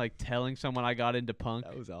imagine like telling someone I got into punk.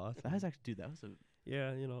 That was awesome. That was actually, dude, that was a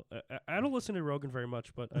Yeah, I don't listen to Rogan very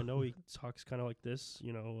much, but I know he talks kind of like this.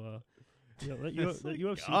 That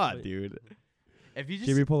UFC. God, fight. dude. if you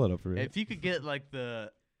Jimmy, just pull it up for me. if you could get like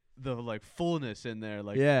the like fullness in there,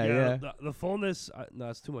 like yeah. The fullness. No,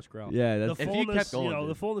 it's too much growl. Yeah, The that's If you fullness, kept going, the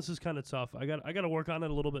dude. fullness is kind of tough. I got to work on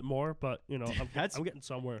it a little bit more, but That's- I'm getting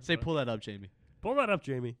somewhere. say but- pull that up, Jamie. pull that up,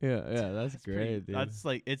 Jamie. yeah, that's That's pretty- great, dude. That's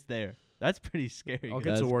like it's there. That's pretty scary. I'll 'cause get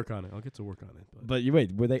to That's- work on it. I'll get to work on it. But But you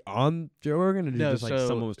wait, were they on Joe Rogan, or No, just like so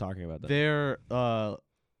someone was talking about that? They're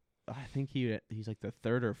I think he's like the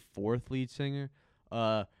third or fourth lead singer.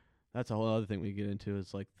 That's a whole other thing we get into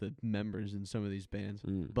is like the members in some of these bands.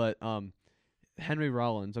 Mm. But Henry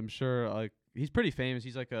Rollins, I'm sure like he's pretty famous.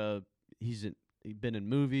 He's like he's been in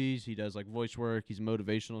movies. He does like voice work. He's a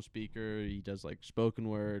motivational speaker. He does like spoken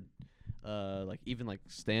word, like even like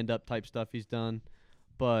stand up type stuff he's done.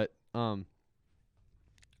 But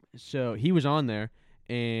so he was on there,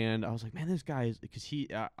 and I was like, man, this guy is because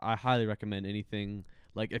I highly recommend anything.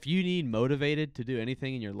 Like if you need motivated to do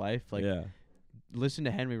anything in your life, like yeah. listen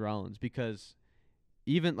to Henry Rollins because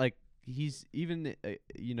even like he's even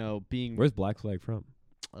being Where's Black Flag from?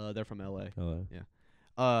 they're from LA.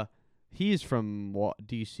 Oh, He is from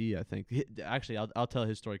DC, I think. Actually, I'll tell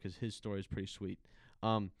his story because his story is pretty sweet.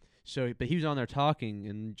 But he was on there talking,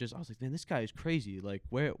 and I was like, man, this guy is crazy. Like,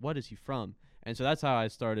 what is he from? And so that's how I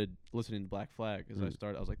started listening to Black Flag. Because I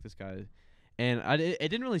was like, this guy, and it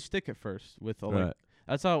didn't really stick at first with all like.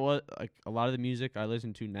 That's how it was. Like a lot of the music I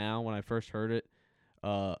listen to now, when I first heard it,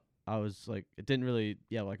 I was like, it didn't really,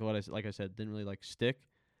 like I said, didn't really like stick.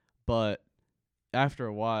 But after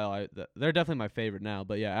a while, they're definitely my favorite now.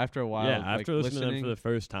 But yeah, after a while, yeah. like, After listening to them for the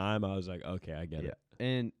first time, I was like, okay, I get it.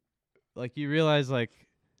 and like you realize like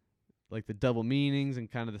the double meanings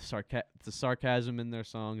and kind of the sarcasm in their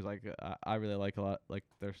songs. Like I really like a lot like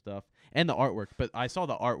their stuff and the artwork. But I saw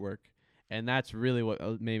the artwork, and that's really what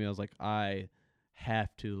made me. I was like, I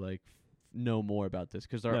have to like know more about this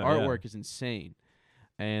because their artwork is insane.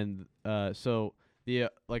 And so the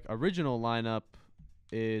like original lineup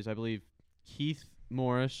is, I believe, Keith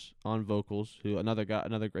Morris on vocals, who another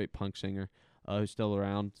great punk singer who's still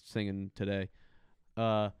around singing today.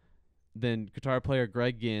 Then guitar player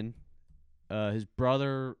Greg Ginn, his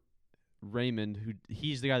brother Raymond,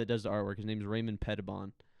 he's the guy that does the artwork. His name is Raymond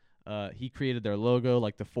Pettibon. He created their logo,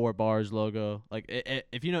 like the 4 bars logo. Like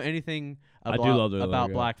if you know anything I do love their about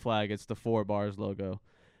logo. Black Flag, it's the 4 bars logo.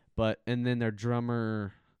 And then their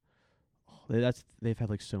drummer, they've had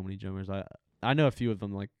like so many drummers. I know a few of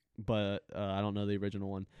them, like, but I don't know the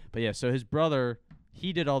original one. But yeah, so his brother,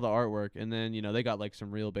 he did all the artwork, and then they got like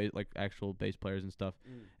some real actual bass players and stuff.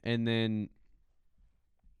 And then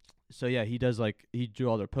so yeah, he drew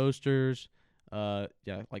all their posters. Like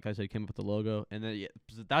I said, he came up with the logo, and then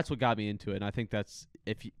that's what got me into it. And I think that's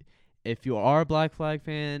if you are a Black Flag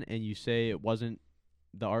fan and you say it wasn't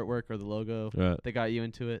the artwork or the logo that got you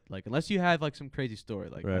into it, like unless you have like some crazy story,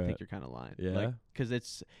 like I think you're kind of lying. Yeah. Like, 'cause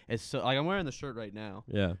it's so like I'm wearing the shirt right now,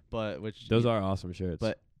 Yeah. but which Those are awesome shirts.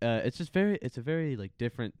 but it's a very like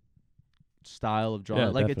different style of drawing. Yeah,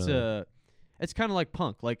 Like definitely. it's kind of like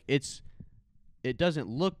punk. Like it doesn't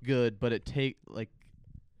look good, but I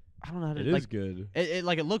don't know how to it like is good. it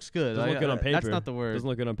like it looks good. Doesn't look good on paper. That's not the word. Doesn't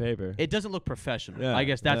look good on paper. It doesn't look professional. Yeah, I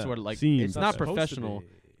guess that's yeah. what like Seems it's not supposed to professional, be.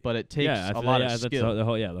 but it takes I a feel- lot of that's skill. the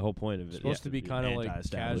whole point of it. It's supposed to be kind of like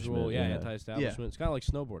casual, anti-establishment, anti-establishment. It's kind of like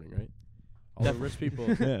snowboarding, right? All the rich people,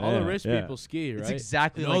 Yeah, all the yeah, rich yeah. people ski, right? It's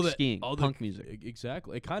exactly You know like that skiing, all the punk music.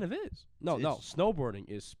 Exactly, it kind of is. No, It's- snowboarding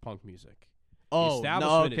is punk music. Oh, no,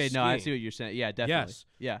 establishment okay, is no, I skiing. see what you're saying. Yeah, definitely. Yes.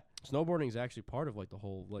 Yeah. Snowboarding is actually part of like the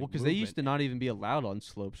whole like. Well, because they used to not even be allowed on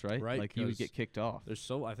slopes, right? Right, Like you would 'cause get kicked off.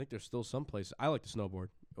 I think there's still some places. I like to snowboard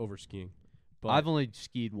over skiing, but I've only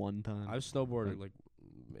skied one time. I've snowboarded like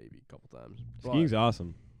maybe a couple times. But Skiing's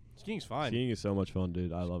awesome. skiing's fine. Skiing is so much fun,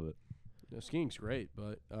 dude. I love it. No, skiing's great,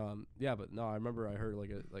 but yeah, but no, I remember I heard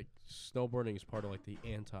like snowboarding is part of like the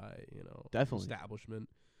Definitely. establishment.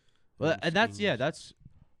 Well, and that's skiing is- that's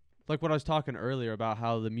like what I was talking earlier about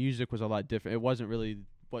how the music was a lot different. It wasn't really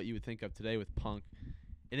what you would think of today with punk,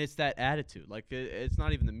 and it's that attitude. Like it's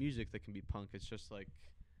not even the music that can be punk. It's just like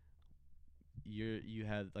you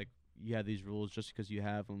have these rules. Just because you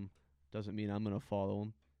have them doesn't mean I'm gonna follow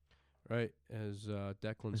them. right as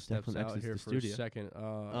Declan As steps Declan out exits here the for studio. a second.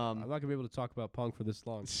 I'm not gonna be able to talk about punk for this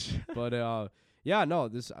long, but yeah, no,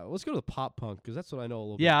 this let's go to the pop punk because that's what I know a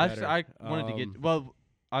little Yeah, bit better. I wanted to get well.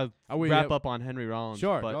 I'll wrap up on Henry Rollins.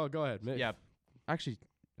 Sure, but go ahead. yeah, actually,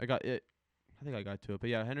 I got it. I think I got to it, but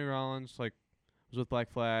yeah, Henry Rollins like was with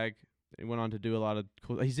Black Flag. He went on to do a lot of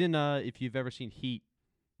cool. He's in if you've ever seen Heat,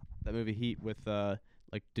 that movie Heat with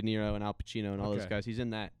like De Niro and Al Pacino and all those Okay. guys. He's in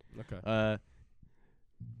that. Okay.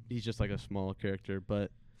 He's just like a small character,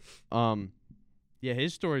 but yeah,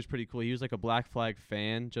 his story is pretty cool. He was like a Black Flag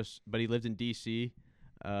fan, but he lived in D.C.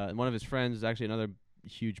 And one of his friends is actually another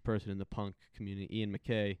huge person in the punk community. Ian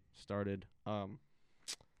McKay started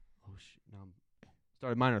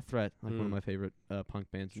started Minor Threat, like one of Mm. my favorite punk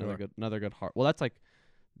bands. Sure. Another good hard. Well, that's like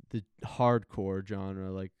the hardcore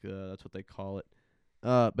genre, like that's what they call it.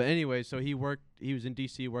 But anyway, so he was in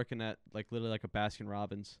D.C. working at like literally like a Baskin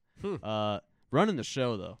Robbins, running the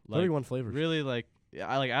show though. Like 31 flavors. really like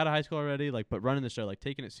I like out of high school already, like but running the show, like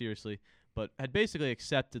taking it seriously, but had basically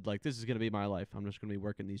accepted like this is gonna be my life. I'm just gonna be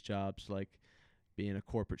working these jobs, like being a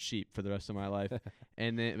corporate sheep for the rest of my life.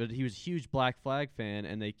 And then, but he was a huge Black Flag fan,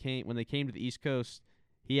 and when they came to the East Coast,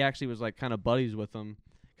 he actually was like kind of buddies with them,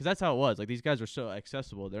 because that's how it was. Like these guys are so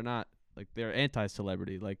accessible. They're not like they're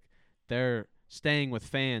anti-celebrity. Like they're staying with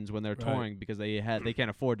fans when they're Right. touring because they can't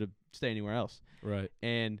afford to stay anywhere else. Right.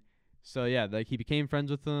 And so yeah, like he became friends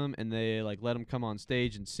with them, and they like let him come on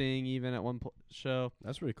stage and sing even at one show.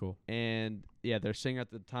 That's pretty cool. And yeah, their singer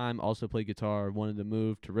at the time also played guitar, wanted to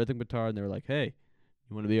move to rhythm guitar, and they were like, "Hey,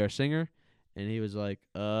 you want to be our singer?" And he was like,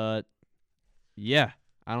 yeah,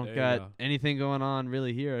 I don't There you got go. anything going on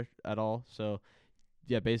really here at all." So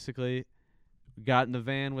yeah, basically got in the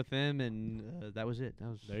van with him, and that was it. That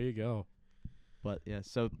was There you go. But yeah,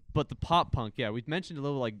 but the pop punk, yeah, we mentioned a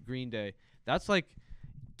little like Green Day. That's like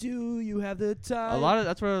Do you have the time? a lot of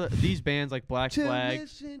that's where these bands like Black Flag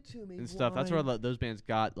and stuff. That's where those bands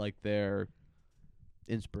got like their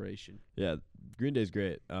inspiration. Yeah, Green Day's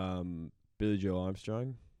great. Billy Joe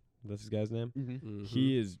Armstrong, that's his guy's name. Mm-hmm.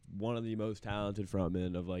 He is one of the most talented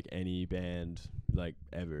frontmen of like any band like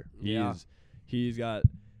ever. Yeah. He's got.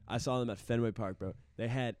 I saw them at Fenway Park, bro. They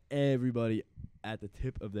had everybody at the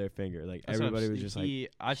tip of their finger. Like everybody was just like.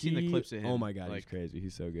 I've seen the clips of him. Oh my god, like, he's crazy.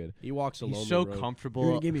 He's so good. He walks alone. he's so comfortable.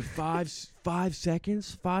 You're gonna give me 5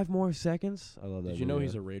 seconds, 5 more seconds. I love that. Did you know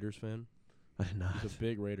he's a Raiders fan? I did not. He's a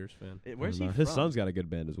big Raiders fan. Where's he from? His son's got a good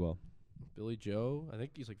band as well. Billy Joe, I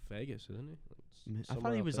think he's like Vegas, isn't he? I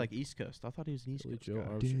thought he was like East Coast. I thought he was an East Billy Coast Joe guy.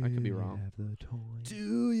 Armstrong. I could be wrong.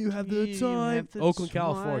 Do you have the time? Oakland,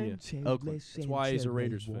 California. Oakland. That's why he's a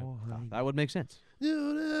Raiders fan. That would make sense.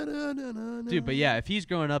 Dude, but yeah, if he's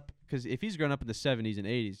growing up in the 70s and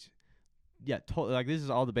 80s, yeah, totally. Like this is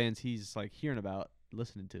all the bands he's like hearing about,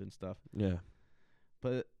 listening to and stuff. Yeah.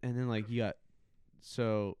 But and then like you got,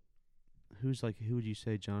 so who would you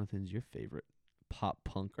say, Jonathan's your favorite pop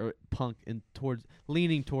punk or punk and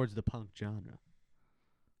leaning towards the punk genre?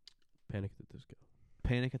 Panic at the Disco.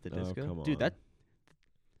 Panic at the Oh, Disco, come dude. on. That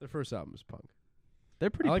Their first album is punk. they're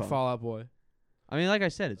pretty. I like punk. Fall Out Boy. I mean, like I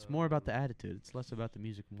said, it's more about the attitude. It's less about the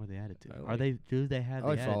music, more the attitude. I Do they have I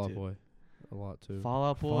like the Fall Out attitude? Boy a lot too. Fall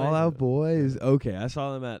Out Boy. Fallout Boys. Okay, I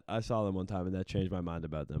saw them one time and that changed my mind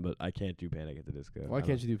about them, but I can't do Panic at the Disco. Why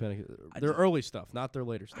can't you do Panic? Their early stuff, not their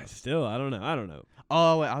later stuff. Still, I don't know.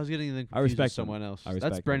 Oh wait, I was getting them confused I respect with someone else. I That's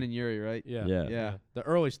respect Brendan Urie, right? Yeah. Yeah. Yeah. The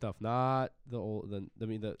early stuff, not the old.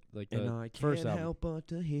 The first album. but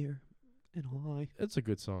to hear. And I. It's a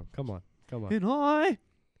good song. Come on. And I.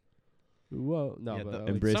 Whoa. No, Yeah, but the- I like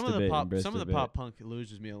Embrace some the of the bait, pop, embrace some of the the pop punk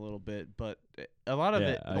loses me a little bit, but a lot of Yeah,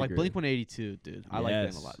 it, I like agree. Blink-182, dude. I like them a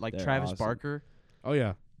Yes, lot. Like they're Travis awesome. Barker, Oh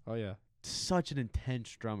yeah. Oh yeah. such an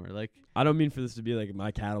intense drummer. Like, I don't mean for this to be like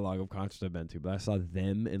my catalog of concerts I've been to, but I saw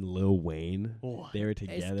them and Lil Wayne. oh, They were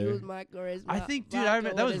together. my charisma. I think, dude, I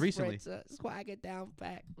remember that was recently. Swag it down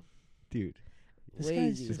back. Dude,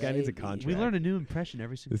 Wheezy, this guy needs a baby. contract. we learn a new impression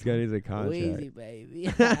every single. This guy needs a contract. Wheezy, baby.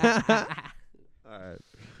 All right.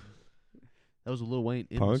 That was a Lil Wayne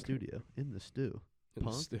in the Punk? studio, in the stew. And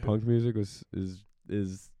Punk? Stu. Punk music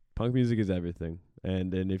is punk music is everything.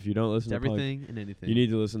 And if you don't listen It's to punk, everything and anything. you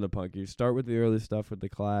need to listen to punk. You start with the early stuff with the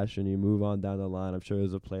Clash, and you move on down the line. I'm sure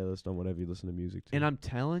there's a playlist on whatever you listen to music to. And I'm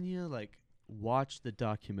telling you, like, watch the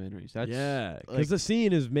documentaries. That's yeah, because like- the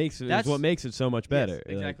scene is That's- what makes it so much better. Yes,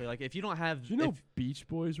 Like, exactly. Like if you don't have, Do you know if- Beach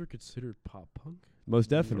Boys were considered pop punk? most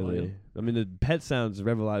definitely. Really? I mean, the Pet Sounds Oh,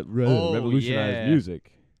 revolutionized yeah.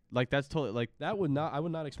 music. like that's totally like That would not. I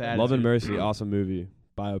would not expect. That Love is and it. Mercy, awesome movie.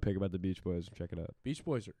 Biopic about the Beach Boys. Check it out. Beach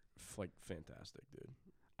Boys are like fantastic, dude.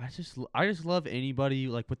 I just love anybody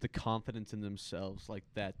like with the confidence in themselves like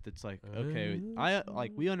that. That's like okay,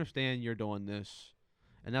 like we understand you're doing this,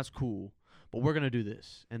 and that's cool, but we're gonna do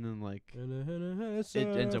this, and then like It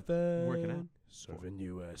ends up working out. Serving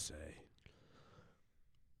USA.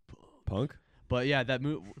 Punk? But yeah, that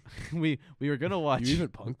movie we were gonna watch. You even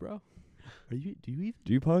punk, bro? Are you? Do you even?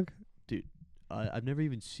 Do you punk? I've never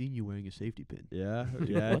even seen you wearing a safety pin. Yeah,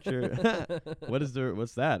 yeah, sure.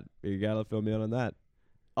 What's that? You gotta fill me in on that.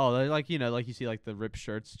 Oh, they're like like you see like the ripped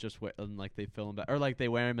shirts just and like they fill them back, or like they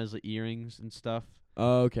wear them as like, earrings and stuff.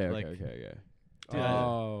 Oh, okay, Like- okay. Dude,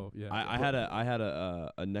 Oh, yeah. I had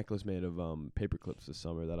a necklace made of paper clips this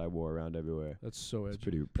summer that I wore around everywhere. That's so It's edgy.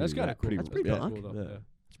 pretty. That's pretty kind of cool. pretty. That's pretty yeah, punk. Cool, though, yeah.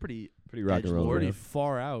 It's pretty. Pretty rock and roll. edgelord. Pretty yeah.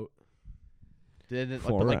 far out. But like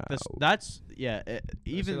this, Far out. that's yeah. Even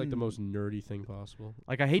Even like the most nerdy thing possible.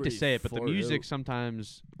 like I hate to pretty say it, but the far music out.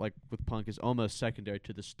 sometimes like with punk is almost secondary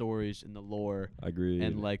to the stories and the lore Agreed.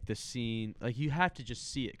 and like the scene. Like you have to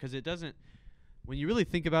just see it because it doesn't. When you really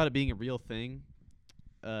think about it being a real thing,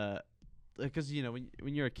 because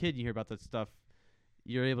when you're a kid, you hear about that stuff.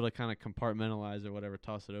 You're able to kind of compartmentalize or whatever,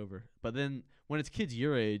 toss it over. But then when it's kids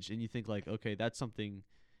your age and you think like, okay, that's something.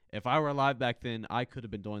 If I were alive back then, I could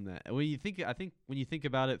have been doing that. And I think when you think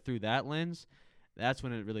about it through that lens, that's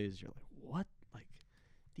when it really is. You're like, what? Like,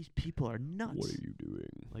 these people are nuts. What are you doing?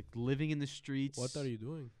 Like living in the streets. What are you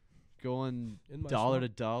doing? Going In my dollar to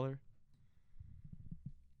swamp? dollar.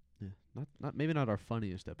 Yeah, maybe not our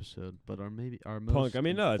funniest episode, but our most Punk. I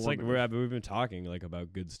mean, no. It's like informative. we've been talking like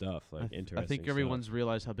about good stuff, like interesting. I think stuff. everyone's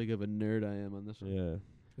realized how big of a nerd I am on this one. Yeah.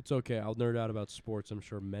 It's okay. I'll nerd out about sports. I'm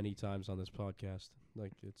sure many times on this podcast.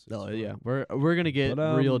 Like it's. Oh fun. yeah, we're gonna get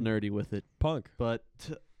But, real um, nerdy with it, Punk. but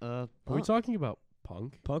Are we punk. talking about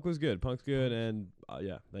punk? Punk was good. Punk's good, and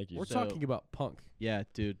yeah, thank you. We're So- talking about punk, Yeah,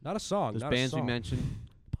 dude. not a song. Those not bands a song. we mentioned,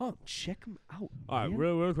 Punk. check them out. All right, man.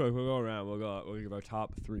 real quick, we'll go around. We'll give our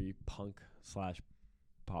top 3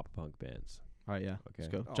 punk/pop punk bands. All right, yeah. Okay. Let's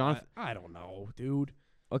go, Oh, Jonathan. I don't know, dude.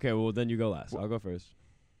 Okay, well then you go last. I'll go first,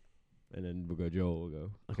 and then we'll go. Joel will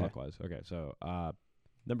go Okay. clockwise. Okay, so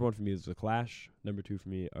number 1 for me is the Clash. Number 2 for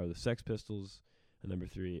me are the Sex Pistols, and number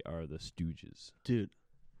 3 are the Stooges. Dude,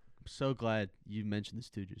 I'm so glad you mentioned the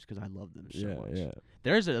Stooges because I love them so much. yeah.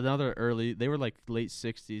 There's another early. They were like late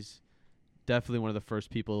 '60s. Definitely one of the first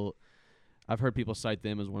people. I've heard people cite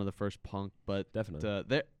them as one of the first punk, but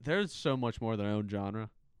Definitely. they're so much more their own genre.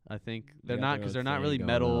 I think they're got not their because own they're not thing really going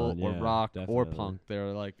metal on, or yeah, rock or definitely. punk.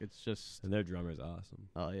 They're like it's just And their drummer's awesome.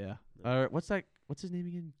 oh yeah. Yeah. What's that? What's his name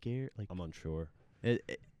again? Garrett. Like I'm unsure.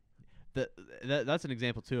 that's an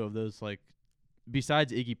example too of those like.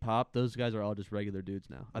 Besides Iggy Pop, those guys are all just regular dudes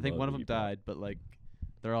now. I think Love one of them Iggy Pop. died, but like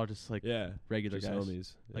they're all just like Yeah, regular just guys.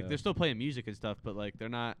 homies. Like yeah. they're still playing music and stuff, but like they're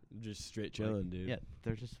not. just straight chilling, dude. Yeah,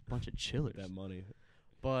 they're just a bunch of chillers. That money.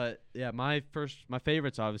 But yeah, my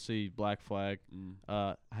favorite's obviously Black Flag. Mm.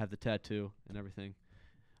 I have the tattoo and everything.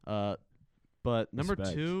 But number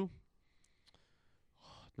Respect. two,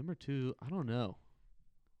 I don't know.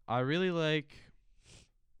 I really like.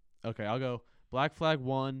 Okay, I'll go Black Flag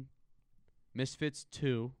 1, Misfits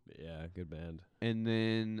 2, Yeah, good band. and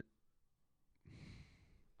then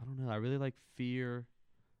I don't know. I really like Fear.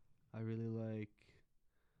 I really like.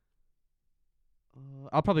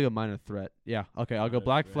 I'll probably go Minor Threat. Yeah. Okay. I'll go Minor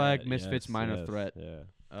Black Flag, Threat, Misfits, yes, Minor yes, Threat. Yeah,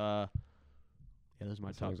 Yeah, those are my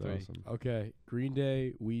that top song's 3. awesome. Okay, Green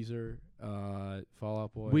Day, Weezer, Fall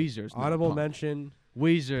Out Boy. Weezer's not Honorable punk. mention.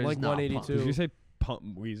 Weezer Blink is not 182. Did you say Pump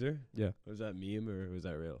Weezer? Yeah. Was that meme or was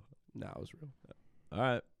that real? No, it was real. All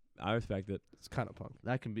right, I respect it. It's kind of punk. punk.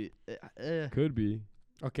 That can be. Could be.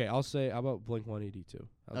 Okay, I'll say. How about Blink 182?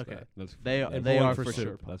 How's Okay. that? That's They fine. And they Born are for for Soup.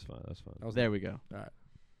 sure. Punk. That's fine. That's fine. That was There we go. All right.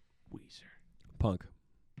 Weezer. Punk.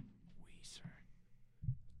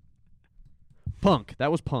 Punk.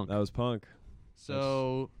 That was punk. That was punk.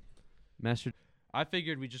 So, Master. I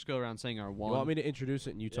figured we just go around saying our You one. want me to introduce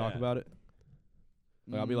it and you talk Yeah. about it?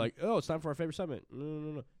 Like, I'll be Mm. like, oh, it's time for our favorite segment.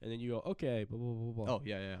 No. And then you go, okay. Blah, blah, blah, blah. Oh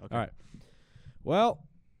yeah. Okay. All right. Well,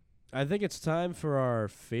 I think it's time for our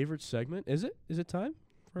favorite segment. Is it? Is it time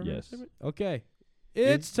for our favorite Yes. segment? Okay.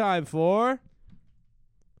 It's time for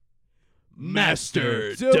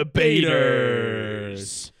Master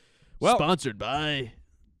Debaters. Well, Sponsored by.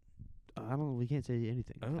 I don't. We can't say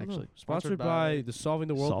anything. I don't know. Actually, Sponsored by the Solving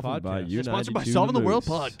the World Solving by podcast. United sponsored by to Solving the World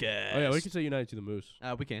Moose. podcast. Oh yeah, we can say United to the Moose.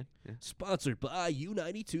 We can. Yeah. Sponsored by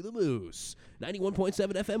U92 The Moose,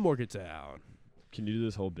 91.7 FM Morgantown. Can you do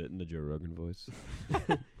this whole bit in the Joe Rogan voice?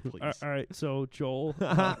 Please. All right, so Joel,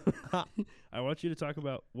 I want you to talk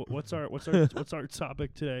about what's our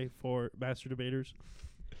topic today for Master Debaters.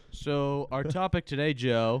 So our topic today,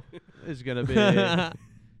 Joe, is gonna be.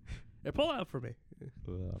 Hey, pull out for me.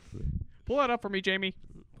 Pull that up for me, Jamie.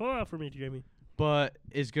 Pull out for me, Jamie. But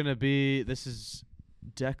is gonna be. This is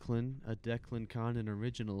Declan, a Declan Condon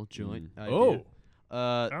original joint. idea. Oh.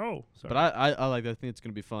 Oh, sorry. But I like that. I think it's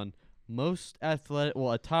gonna be fun. Most athletic.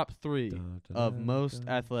 Well, a top 3 of most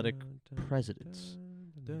athletic presidents.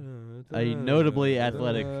 A notably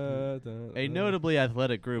athletic. A notably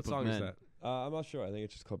athletic group What song of men. is that? I'm not sure. I think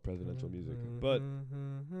it's just called presidential music. But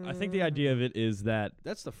I think the idea of it is that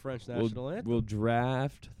That's the French national anthem. we'll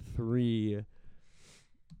draft 3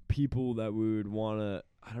 people that we would want to.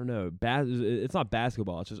 I don't know. It's not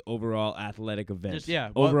basketball. It's just overall athletic events.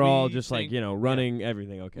 Just, what Overall, we just like think- running,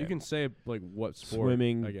 everything. Okay. You can say like what sport,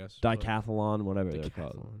 Swimming, I guess. decathlon, whatever they're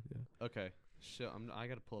called. Decathlon, yeah. Okay. So I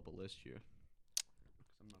gotta pull up a list here.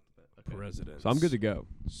 'Cause I'm not the best. Okay. President. So I'm good to go.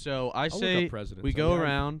 So I I'll look say up presidents. we I go mean,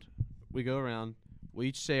 around. We go around. We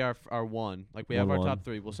each say our one. Like we have our One. top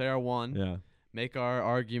 3. We'll say our one. Yeah. Make our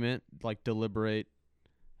argument. Like deliberate,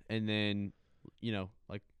 and then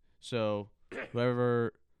like so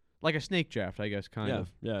whoever like a snake draft, I guess, kind of.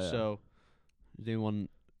 Yeah. So is anyone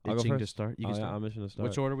I'll go itching to first. start? You can start. I'm itching to start.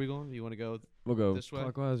 Which order are we going? You want to go? We'll go this way?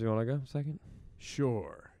 clockwise. You want to go second?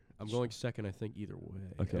 Sure. I'm going second, I think, either way.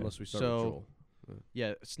 Okay. Unless we start So- with Joel.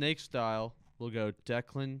 Yeah, snake style. We'll go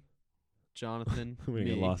Declan, Jonathan, We're gonna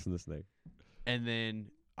me, get lost in this thing. and then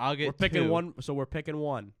I'll get We're picking 2. one, so we're picking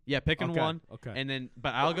one. Yeah, picking Okay, one, Okay. and then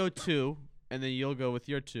but I'll go 2, and then you'll go with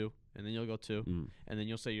your 2, and then you'll go 2, Mm. and then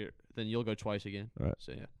you'll say then you'll go twice again. Alright.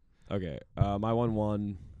 So yeah. Okay. My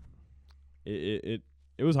 1-1. It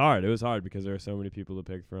was hard. It was hard because there are so many people to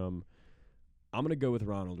pick from. I'm gonna go with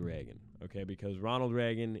Ronald Reagan. Okay, because Ronald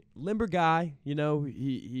Reagan, limber guy. He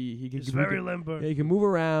can He's very limber. Yeah, he can move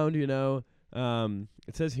around.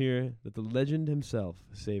 It says here that the legend himself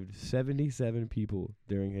saved 77 people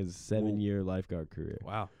during his 7-year lifeguard career,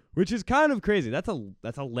 Wow. which is kind of crazy. That's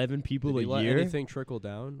 11 people Did he a let year. anything trickle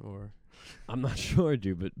down, or I'm not sure,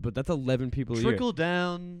 dude, but that's 11 people a year. Trickle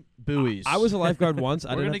down buoys. I was a lifeguard once.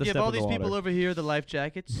 I We're didn't gonna have to give step all in the these people water. over here the life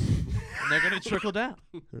jackets, and they're gonna trickle down.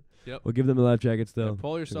 We'll give them the life jackets though.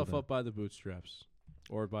 pull yourself Trickle up by the bootstraps,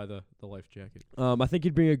 or by the life jacket? I think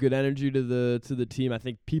he'd bring a good energy to the team. I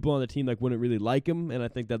think people on the team wouldn't really like him, and I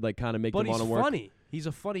think that'd kind of make But them he's want to work. funny. He's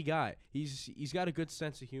a funny guy. He's got a good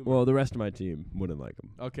sense of humor. Well, the rest of my team wouldn't like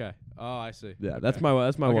him. Okay. Oh, I see. Yeah, Okay. that's my Okay,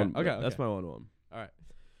 one. okay, That's okay. my 1-1. All right.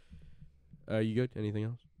 You good? Anything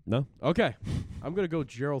else? No, Okay. I'm gonna go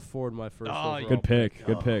Gerald Ford, my first. Oh, overall good pick. pick.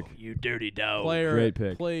 Good pick. You dirty dog. Player, Great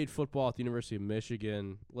pick. played football at the University of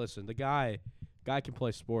Michigan. Listen, the guy can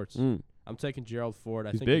play sports. Mm. I'm taking Gerald Ford.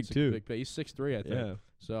 I He's think big, it's a too. Big pick. He's 6'3", I think. Yeah.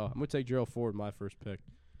 So I'm gonna take Gerald Ford, my first pick.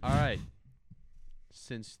 All right.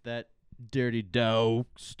 Since that dirty dog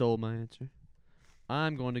stole my answer,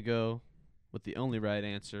 I'm going to go with the only right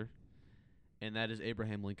answer, and that is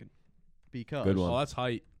Abraham Lincoln. Because Good one. Oh, that's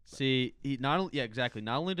height. see, he not only exactly.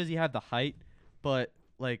 Not only does he have the height, but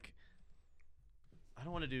like I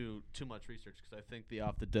don't want to do too much research because I think the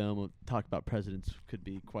off the dome talk about presidents could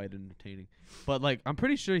be quite entertaining. But like I'm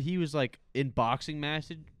pretty sure he was like in boxing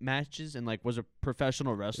matches and like was a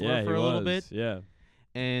professional wrestler Yeah, for he a little was. bit. Yeah,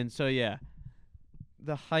 And so yeah,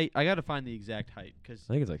 the height. I got to find the exact height because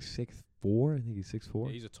I think it's like 6'4". I think he's 6'4".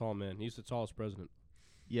 Yeah, he's a tall man. He's the tallest president.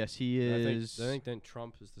 yes, he And is. I think then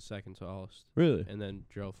Trump is the second tallest, Really? and then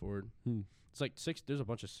Gerald Ford. Hmm. It's like 6. There's a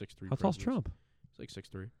bunch of 6'3". How tall's presidents. Trump? It's like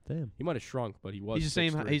 6'3". Damn. He might have shrunk, but he was. he's the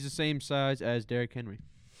same. 6'3". He's the same size as Derrick Henry.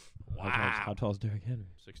 How tall's Derrick Henry?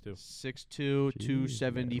 6'2". 6'2", Jeez,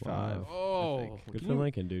 275. wow. Oh, Good can for you-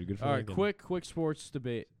 Lincoln, dude. Good for All right, Lincoln. quick sports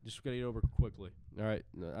debate. Just gotta get over quickly. All right,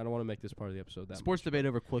 no, I don't want to make this part of the episode that Sports much. debate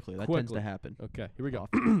over quickly. That tends Quickly. to happen. Okay, here we go.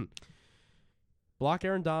 Block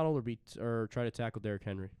Aaron Donald or try to tackle Derrick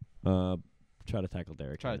Henry. Try to tackle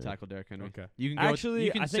Derrick. Try to Henry. tackle Derrick Henry. Okay. You can go Actually,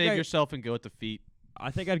 you can I think save I- yourself and go at the feet.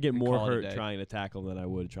 I think I'd get And more call it a hurt day. trying to tackle than I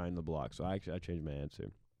would trying to block. So I changed my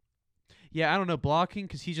answer. Yeah, I don't know blocking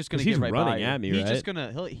because he's just gonna 'Cause get he's right running by you. at me, He's right? just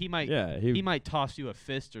gonna he might Yeah, he might toss you a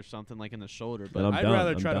fist or something like in the shoulder. But I'm I'd done,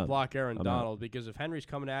 rather I'm try to done. block Aaron I'm out. Donald because if Henry's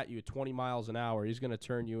coming at you at 20 miles an hour, he's gonna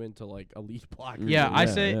turn you into like elite blocker. Yeah, I Yeah,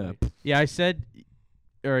 say yeah. yeah,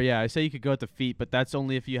 I say you could go at the feet, but that's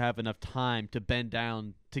only if you have enough time to bend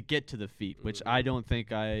down to get to the feet, which I don't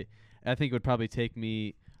think I think it would probably take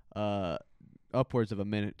me upwards of a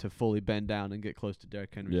minute to fully bend down and get close to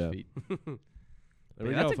Derrick Henry's Yeah. feet. There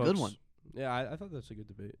we That's go, a good folks. one. Yeah, I thought that's a good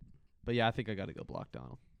debate. But yeah, I think I got to go block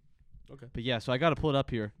Donald. Okay. But yeah, so I got to pull it up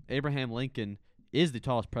here. Abraham Lincoln is the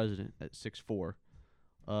tallest president at 6'4".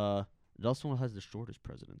 It also has the shortest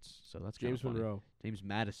presidents, so that's kinda James funny. Monroe. James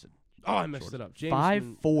Madison. Oh, I messed it up. James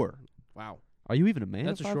 5'4". Wow. Are you even a man?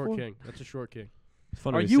 That's at a short 5'4"? king. That's a short king. It's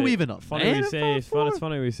funny Are we you say- even a funny man we at say? It's 5'4"?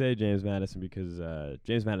 funny we say James Madison because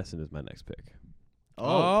James Madison is my next pick.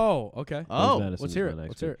 Okay. Oh. James Madison Let's is hear my it. next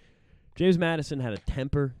Let's hear pick. it. James Madison had a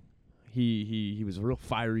temper. He was a real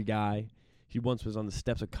fiery guy. He once was on the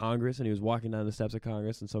steps of Congress, and he was walking down the steps of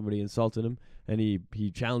Congress, and somebody insulted him, and he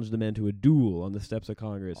challenged the man to a duel on the steps of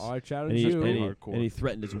Congress. I and challenge he, you. and, he, Hardcore. and he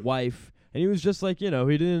threatened his wife, and he was just like, he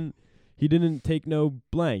didn't take no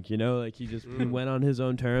blank, like he just he went on his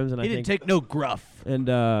own terms, and He I didn't think take no gruff. and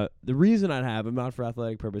the reason I'd have him not for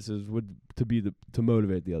athletic purposes would to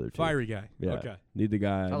motivate the other two. Fiery guy. Yeah. Okay. Need the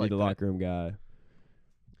guy, like need the that. locker room guy.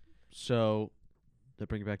 So, to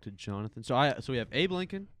bring it back to Jonathan. So we have Abe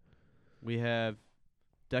Lincoln. We have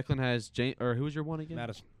Declan has James, or who was your one again?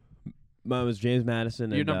 Madison. Mine was James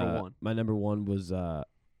Madison. Your and, number one. My number one was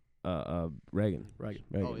Reagan. Reagan. Reagan,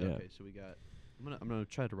 Oh yeah, yeah. okay. So we got. I'm gonna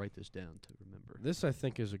try to write this down to remember. This I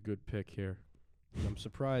think is a good pick here. And I'm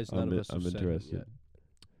surprised I'm none of in- us have I'm said it interested. yet.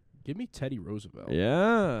 Give me Teddy Roosevelt.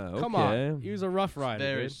 Yeah. Come okay. on. He was a rough rider.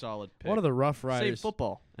 Very dude. solid pick. One of the rough Save riders.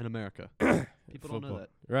 football in America. People don't know Football. that.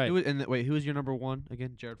 Right. Who was, wait, who was your number one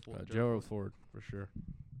again? Jared Ford. Gerald Ford, for sure.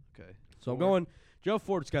 Okay. So I'm Ford. going. Joe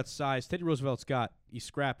Ford's got size. Teddy Roosevelt's he's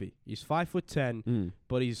scrappy. He's 5'10", Mm.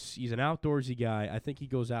 but he's an outdoorsy guy. I think he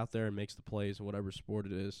goes out there and makes the plays in whatever sport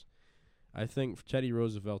it is. I think Teddy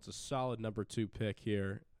Roosevelt's a solid number 2 pick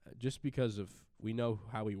here, just because of we know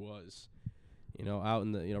how he was, out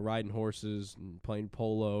in the riding horses and playing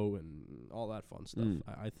polo and all that fun stuff. Mm.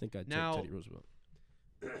 I think I'd Now- take Teddy Roosevelt.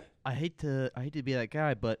 I hate to be that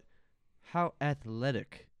guy, but how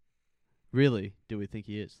athletic, really, do we think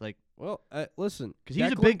he is? Like, Well, listen, because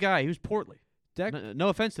he's a big guy. He was portly. Dec- No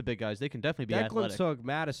offense to big guys, they can definitely be Declan athletic. took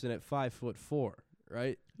Madison at 5'4",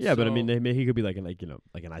 right? Yeah, but I So- mean, he could be like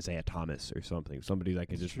an Isaiah Thomas or something. Somebody that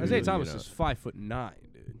can just Isaiah really, Thomas is 5'9",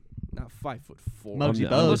 dude, not 5'4". Muggsy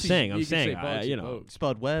I'm Bogues. saying, You could say Muggsy Bogues.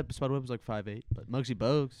 Spud Webb was like 5'8", but Muggsy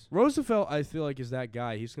Bogues. Roosevelt, I feel like, is that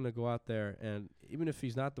guy. He's gonna go out there, and even if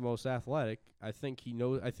he's not the most athletic, I think he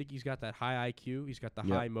knows. I think he's got that high IQ. He's got the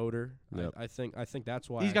Yep. high motor. Yep. I think that's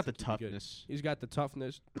why He's I got the think he'd be good. toughness. He's got the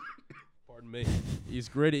toughness. Pardon me. He's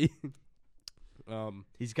gritty.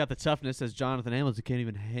 He's got the toughness as Jonathan Hamilton can't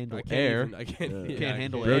even handle I can't air. even- I can't. Yeah. yeah, Can't I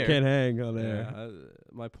handle Bro air. can't hang on Yeah, there.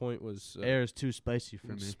 my point was Air is too spicy for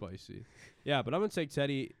me. spicy. Yeah, but I'm gonna take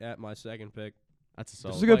Teddy at my second pick. That's a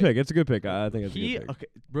solid. It's a good Like- pick. It's a good pick. I think it's a He good pick. okay.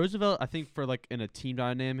 Roosevelt, I think for like in a team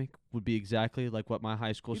dynamic would be exactly like what my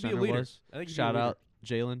high school He'd be a center leader. was. I think he'd be a Shout leader. out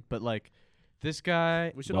Jalen, but like this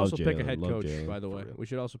guy, We should Love also pick a Jalen, head love coach, Jalen, by the for way. real. We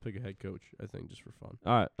should also pick a head coach, I think, just for fun.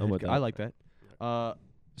 All right, I'm with that. I like that.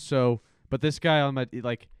 But this guy on my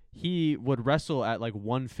like he would wrestle at like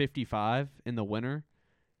 155 in the winter,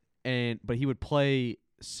 but he would play.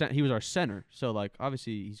 He was our center, so like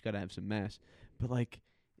obviously he's got to have some mass, but like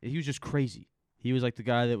he was just crazy. He was like the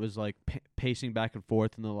guy that was like pacing back and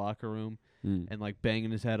forth in the locker room Mm. and like banging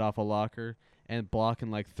his head off a locker and blocking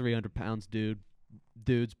like 300 pounds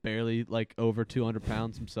dudes barely like over 200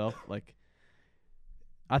 pounds himself. Like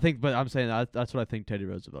but I'm saying that's what I think Teddy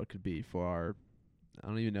Roosevelt could be for our. I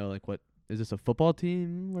don't even know like what is this a football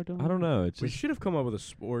team we're doing? I don't know. It's We just, should have come up with a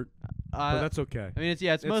sport, but that's okay. I mean it's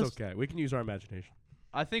It's most. okay. We can use our imagination.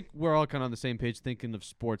 I think we're all kind of on the same page thinking of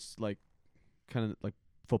sports like kind of like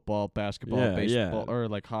football, basketball, Yeah, baseball, yeah. or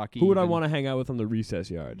like hockey. who would I even. want to hang out with on the recess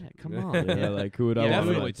yard? Yeah, come Yeah. on. Yeah, like who would I Yeah, want? on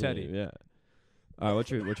definitely that team? Teddy. Yeah. All right,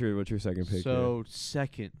 what's your second pick? So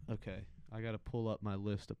second, okay, I gotta pull up my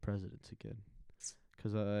list of presidents again,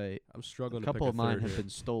 because a I'm struggling. couple to of pick a mine third have here. been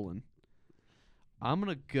stolen. I'm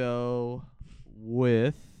gonna go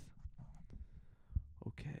with.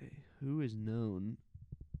 Okay, who is known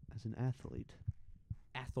as an athlete?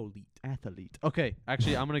 Athlete. Okay,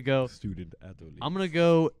 actually, I'm gonna go. student athlete. I'm gonna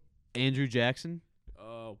go Andrew Jackson.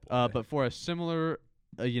 Oh, boy. But for a similar,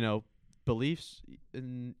 beliefs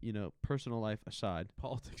in personal life aside,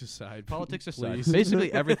 politics aside. politics aside, please.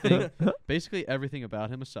 basically everything about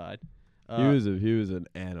him aside. he was an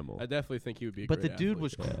animal. I definitely think he would be. A But the great dude athlete.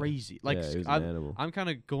 was Yeah. crazy. Like yeah, he was I'm, an animal. I'm kind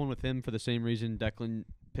of going with him for the same reason Declan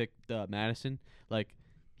picked Madison. Like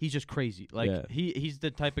he's just crazy. Like Yeah. he's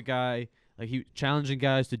the type of guy like he challenging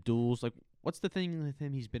guys to duels. Like what's the thing with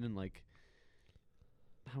him? He's been in like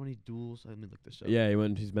how many duels? Let me look this up. Yeah,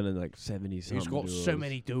 he's been in like 70 something. He's got so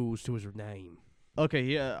many duels to his name. Okay,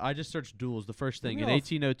 yeah, I just searched duels. The first thing, me in off.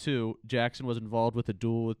 1802, Jackson was involved with a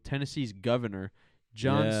duel with Tennessee's governor,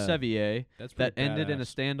 John Yeah. Sevier, That's that pretty ended in a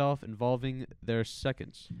badass. standoff involving their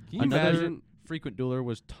seconds. Can you Another imagine? frequent dueler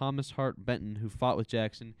was Thomas Hart Benton, who fought with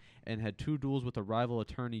Jackson and had 2 duels with a rival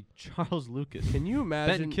attorney, Charles Lucas. Can you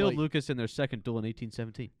imagine? Benton killed like, Lucas in their second duel in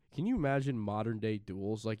 1817. Can you imagine modern day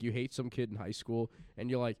duels? Like you hate some kid in high school, and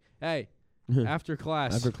you're like, "Hey, after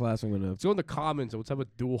class, After class, I'm gonna. let's go in the commons and let's have a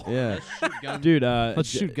duel." Yeah, Guns. dude. Let's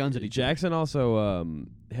shoot guns at each other. Jackson also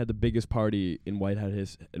had the biggest party in White House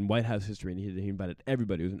history, and he invited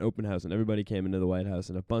everybody. It was an open house, and everybody came into the White House,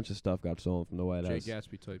 and a bunch of stuff got stolen from the White Jay House.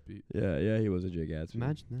 Gatsby type beat. Yeah, he was a Jay Gatsby.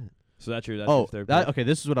 Imagine that. So that's your Oh, third that, pick? okay,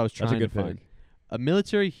 this is what I was That's a trying to good find. pick. A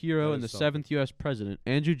military hero That and the is something. 7th U.S. president,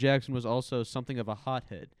 Andrew Jackson was also something of a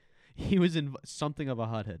hothead. He was something of a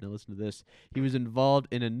hothead. Now listen to this. He was involved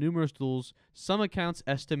in a numerous duels. Some accounts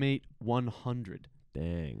estimate 100.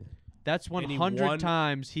 Dang. That's And he 100 won-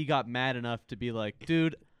 times he got mad enough to be like,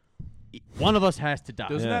 dude, one of us has to die.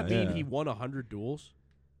 Doesn't Yeah, that mean yeah. he won 100 duels?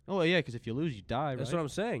 Oh yeah, because if you lose, you die. That's right? what I'm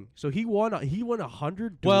saying. So he won. He won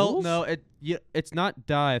 100 duels. Well, no, it's not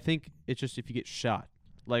die. I think it's just if you get shot.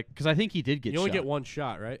 Like, because I think he did get you only shot. get one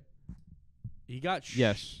shot, right? He got.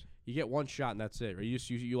 Yes. You get one shot and that's it. Right?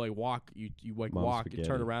 You like walk. You like Mom's walk and turn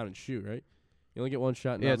spaghetti. around and shoot. Right? You only get one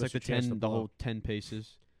shot. And Yeah, not it's like miss the your chance to 10, the blow. whole 10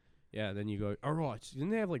 paces. Yeah, then you go. Oh, right.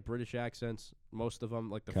 Didn't they have like British accents? Most of them,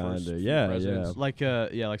 like the Kinda, first few yeah, presidents. Like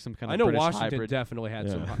like some kind of I know British Washington hybrid. definitely had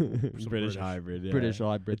some, Yeah. some British hybrid. Yeah. British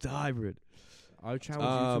hybrid. It's a hybrid. I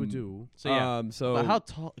challenge you to Um, do. So yeah. So But how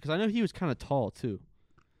tall? Because I know he was kind of tall too.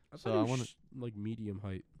 I so thought he I was wanna- like medium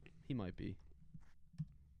height. He might be.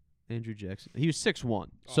 Andrew Jackson. He was 6'1". Oh,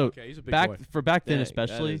 So okay, he's a big back boy. then, Dang, that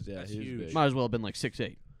especially, is- yeah, That's he was huge. big. might as well have been like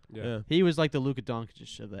 6'8". Yeah, He was like the Luka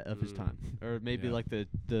Doncic of his Mm. time, or maybe Yeah. like the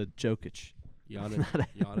Jokic.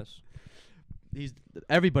 Giannis. He's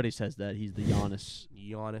everybody says that he's the Giannis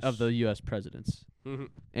Giannis of the U.S. presidents. Mhm.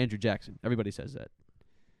 Andrew Jackson. Everybody says that.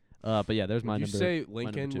 But yeah, there's my Would you number. say number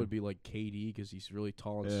Lincoln 2. would be like KD because he's really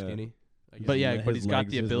tall and Yeah. skinny? I guess. But yeah, his but he's got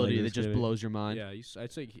legs- the his ability legs that are just skinny. blows your mind. Yeah,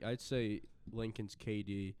 I'd say Lincoln's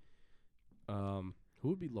KD. Who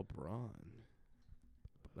would be LeBron?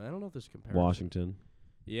 I don't know if there's comparison. Washington.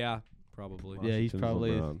 Yeah, probably. Yeah, he's Washington's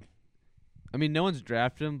probably- LeBron. I mean, no one's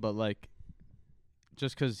drafted him, but like,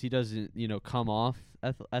 just because he doesn't, come off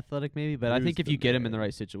athletic, maybe. But He I was think if the you get him in the man.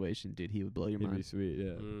 right situation, dude, he would blow your He'd be mind. sweet.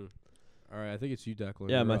 Yeah. Mm. All right, I think it's you, Declan.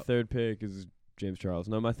 Yeah, You're my up. third pick is James Charles.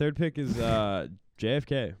 No, my third pick is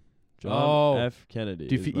JFK. John Oh. F. Kennedy.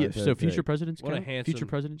 Do you is fe- my yeah, third so future pick. presidents What a count? handsome- Future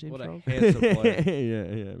president James What a Charles? handsome player.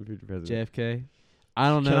 yeah, future president. JFK. I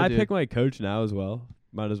don't know. Can I dude. pick my coach now as well?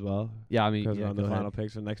 Might as well. Yeah, I mean, Because yeah, we're on go the ahead. final pick.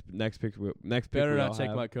 So next pick. Better we not all take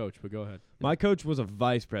have. my coach, but go ahead. My coach was a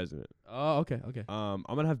vice president. Oh, okay. I'm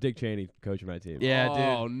gonna have Dick Cheney coaching my team. Yeah, dude.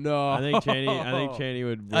 Oh no. I think Cheney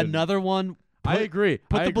would. Another one. I agree.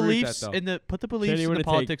 Put I the agree with beliefs that, though. in the beliefs Cheney and the wouldn't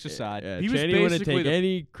politics take, aside. Yeah, He was Cheney wouldn't basically take the-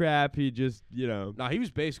 any crap. He just, No, he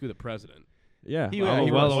was basically the president. Yeah. He I'm was- well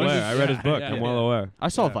he was- aware. I read his yeah, book. yeah, I'm well yeah. aware. I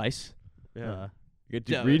saw Yeah. Vice. Yeah. Yeah, Read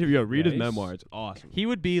Yeah, his he's- memoir. It's awesome. He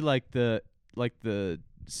would be like the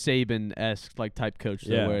Saban-esque type coach,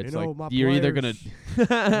 though, Yeah. where You it's know, like my you're either gonna.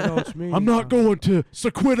 it's me. I'm not going to. So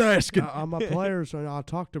quit asking. My players. And I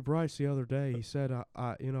talked to Bryce the other day. He said,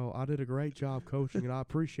 I did a great job coaching, and I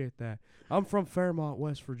appreciate that. I'm from Fairmont,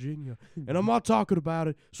 West Virginia, and I'm not talking about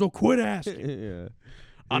it. So quit asking. Yeah.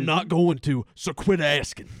 I'm not going to. So quit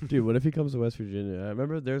asking. Dude, what if he comes to West Virginia? I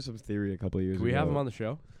remember there's some theory a couple of years Can we ago. have him on the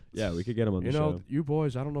show? Yeah, we could get him on the You know, show. you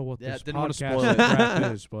boys. I don't know what Yeah, this didn't wanna podcast spoil it.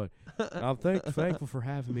 crap is, but I'm thankful for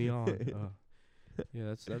having me on.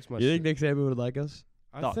 Yeah, that's my. You think shit. Nick Saban would like us?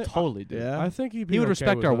 Oh, totally, dude. Yeah. I think he'd be. He would okay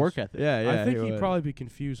respect with our us. work ethic. Yeah, yeah. I think he he'd would. probably be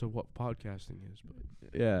confused of what podcasting is, but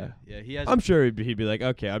Yeah. Yeah, he has. I'm sure he'd be like,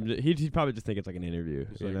 okay, he'd probably just think it's like an interview,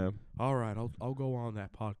 He's you like, know? all right, I'll go on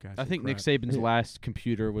that podcast. I think Nick crap. Saban's last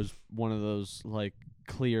computer was one of those like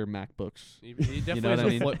clear MacBooks. He definitely know what has I a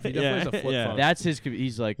mean? flip. He definitely has a flip Yeah. phone. That's his.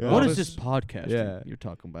 He's like, Yeah. what Oh, is this- this podcast Yeah. you're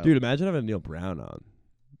talking about? Dude, imagine having Neil Brown on.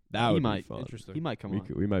 That He would might. be fun. Interesting. he might come We, on.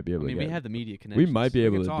 we might be I able mean, to we get have the media We connection. might be We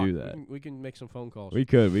able can to talk. do that. We can make some phone calls. We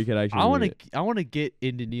could actually I do want it. to. I want to get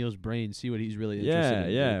into Neil's brain, see what he's really interested Yeah,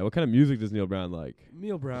 in. yeah. dude. What kind of music does Neil Brown like?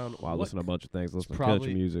 Neil Brown. Wow, I what listen to a bunch of things. Listen to probably-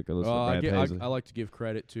 country music. I listen to I, Brad Paisley. I like to give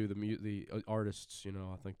credit to the artists. You know,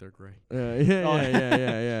 I think they're great. Yeah.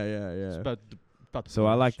 It's about the So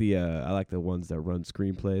I like players. the ones that run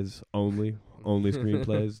screenplays only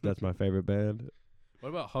screenplays. That's my favorite band. What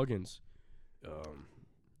about Huggins?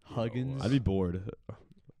 Huggins. I'd be bored.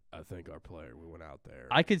 I think our player. We went out there.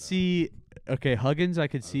 I could see. Okay, Huggins. I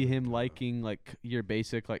could see think, him liking like your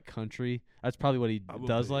basic like country. That's probably what he I'm a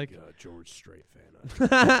does big, like. George Strait fan.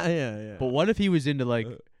 Yeah. But what if he was into like?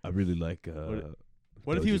 I really like.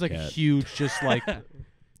 What if he Doja was like Cat. a huge, just like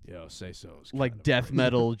Yo, say so. like death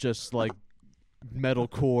metal, just like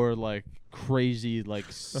metalcore, like crazy, like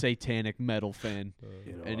satanic metal fan,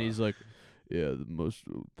 You know, and he's like, yeah, the most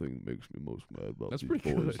thing that makes me most mad about That's these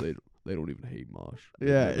pretty boys, good. they don't even hate mosh.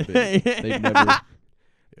 Yeah. They've never.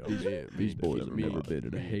 yo, These boys have me, never been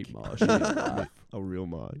in a hate mosh. A real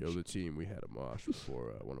mod. Yo, the team, we had a mosh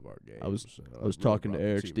before one of our games. I was really talking to brought the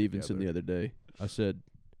Eric team Stevenson the together. other day. I said,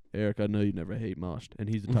 Eric, I know you never hate moshed, and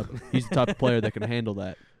he's the type of player that can handle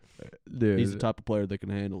that. Dude. He's the type of player that can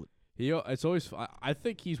handle it. It's always. I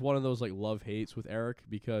think he's one of those like love hates with Eric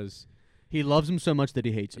because He loves him so much that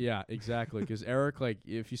he hates him. yeah, exactly. Because Eric, like,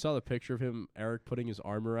 if you saw the picture of him, Eric putting his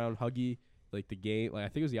arm around Huggy, like the game, like I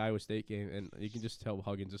think it was the Iowa State game, and you can just tell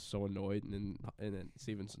Huggins is so annoyed, and then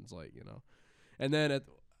Stevenson's like, and then at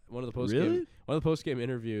one of the post game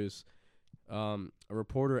interviews, a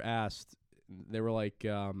reporter asked, they were like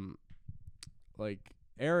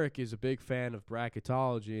Eric is a big fan of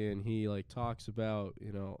bracketology, and he like talks about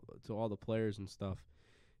to all the players and stuff.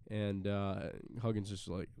 And Huggins just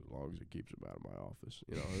like, as long as it keeps him out of my office,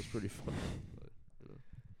 it's pretty funny.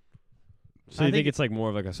 So I you think think it's like more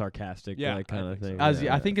of like a sarcastic Yeah, like I kind of think thing?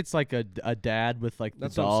 so. I think it's like a dad with like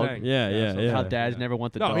That's the what I'm dog. saying. Yeah, so yeah. How dads never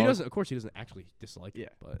want the no, dog. he doesn't. Of course, he doesn't actually dislike Yeah.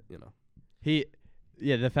 it, but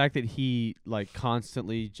The fact that he like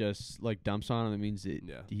constantly just like dumps on him, it means that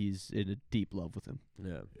Yeah. he's in a deep love with him.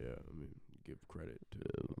 Yeah. yeah. I mean, give credit to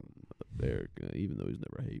Eric, even though he's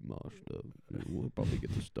never hate Mosh stuff, we'll probably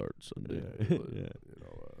get to start Sunday. Yeah.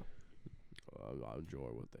 I enjoy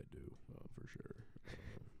what they do for sure.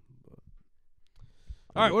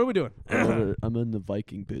 All right, what are we doing? I'm in the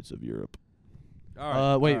Viking pits of Europe. All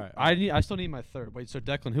right. Wait, all right. I still need my third. Wait, so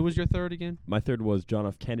Declan, who was your third again? My third was John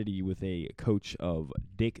F. Kennedy with a coach of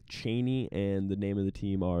Dick Cheney, and the name of the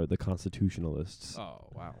team are the Constitutionalists. Oh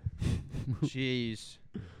wow. Jeez.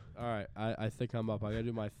 All right, I think I'm up. I gotta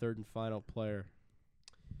do my third and final player,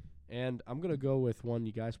 and I'm gonna go with one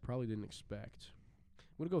you guys probably didn't expect.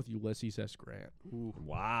 I'm gonna go with Ulysses S. Grant.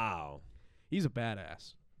 Wow. He's a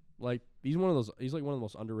badass. Like he's one of those. He's like one of the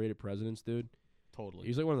most underrated presidents, dude. Totally.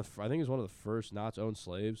 He's like one of the. I think he's one of the first not to own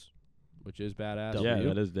slaves, which is badass. Yeah, W.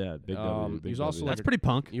 that is big W. Big he's W. also That's like pretty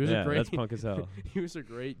punk. He was yeah, a great. that's punk as hell. He was a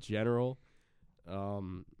great general.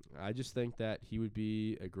 I just think that he would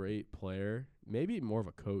be a great player, maybe more of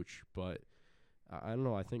a coach, but I don't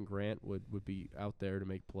know. I think Grant would be out there to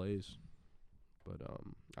make plays. But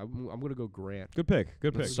I'm gonna go Grant. Good pick.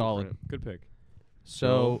 Good That's pick. solid. Good pick.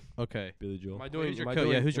 So okay. Billy Joel. Am I doing? Who's your am I coach?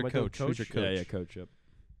 doing- Yeah, who's am your I doing coach? Who's your coach? Yeah, coach. Yep.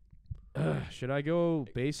 Should I go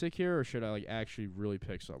basic here, or should I like actually really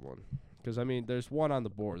pick someone? Because I mean, there's one on the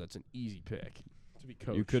board that's an easy pick to be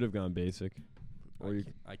coach. You could have gone basic, or you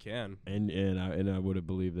I can. and I would have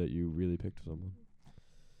believed that you really picked someone.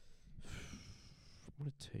 I'm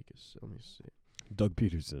gonna take a. Let me see. Doug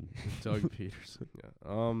Peterson. Doug Peterson.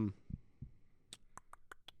 Yeah.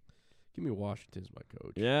 Give me Washington as my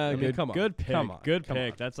coach. Yeah, I mean, good. come on. Good pick. Come on. Good Come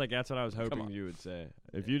pick. on. That's what I was hoping on. you would say.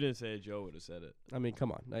 If you didn't say it, Joe would have said it. I mean,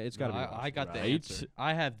 come on. It's got to be. I got the Washington, right? answer.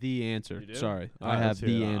 I have the answer. You do? Sorry, All I right, have let's hear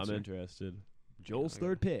the it. answer. I'm interested. Joel's Okay.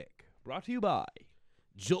 third pick, brought to you by.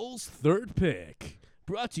 Joel's third pick,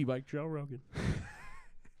 brought to you by Joe Rogan.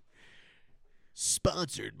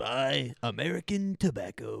 Sponsored by American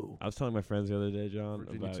Tobacco. I was telling my friends the other day, John,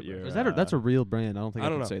 Virginia about your. Is that that's a real brand? I don't think I I,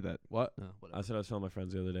 don't can know. say that. What? No, I whatever. said I was telling my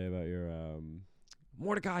friends the other day about your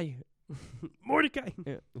Mordecai. Mordecai.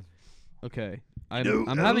 Okay,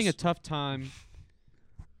 I'm having a tough time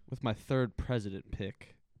with my third president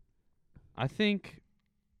pick. I think.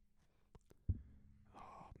 Oh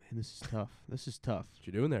man, this is tough. This is tough. What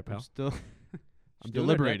you doing there, I'm pal? still. I'm Stewing or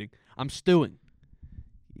deliberating. I'm stewing.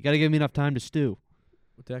 You got to give me enough time to stew.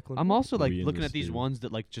 Declan. I'm also like We in looking the at these stew. ones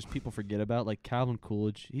that like just people forget about, like Calvin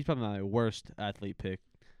Coolidge. He's probably my worst athlete pick.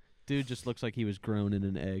 Dude just looks like he was grown in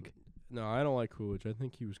an egg. No, I don't like Coolidge. I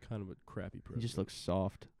think he was kind of a crappy He president. just looks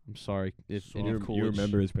soft. I'm sorry if Soft. any of You Coolidge.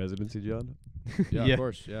 remember his presidency, John? Yeah, Yeah. of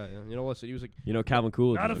course. Yeah, yeah. You know, listen, he was like. You know, Calvin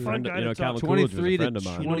Coolidge. Not was a a fun friend. guy You know, to talk Calvin to. Coolidge was 23 a to friend of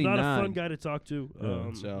mine. You know, not a 29. fun guy to talk to.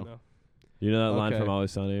 Yeah. So- no. You know that line Okay. from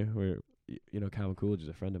Always Sunny where you know Calvin Coolidge is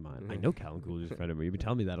a friend of mine. I Mhm. know Calvin Coolidge is a friend of mine. You've been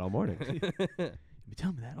telling me that all morning. You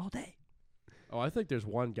tell me that all day. Oh, I think there's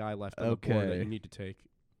one guy left on the board that Okay. you need to take.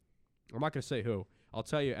 I'm not gonna say who. I'll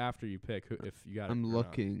tell you after you pick who, if you got it. I'm or not.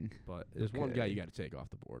 looking. But there's one guy Okay. you got to take off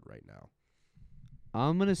the board right now.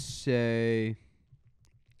 I'm gonna say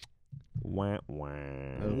Wah, wah.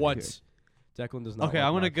 Okay. What? Declan does not. Okay, like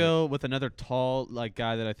I'm my gonna pick. go with another tall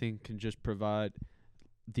guy that I think can just provide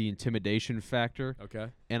the intimidation factor, Okay.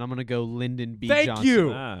 and I'm gonna go Lyndon B. Thank Johnson.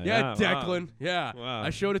 you. Ah, yeah, yeah, wow. Declan. Yeah. Wow. I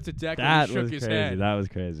showed it to Declan. That he shook was his crazy. head. That was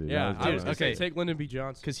crazy. Yeah, That I was was gonna okay. say take Lyndon B.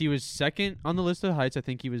 Johnson. Because he was second on the list of heights. I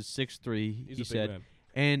think he was 6'3". He's he a said, big man.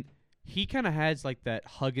 and he kind of has like that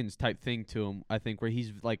Huggins type thing to him. I think where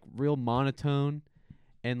he's like real monotone,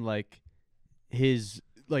 and he's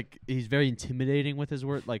very intimidating with his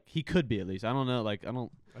word. Like he could be at least. I don't know. Like I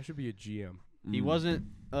don't. I should be a GM. He wasn't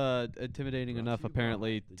intimidating enough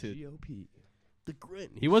apparently the to. GOP. The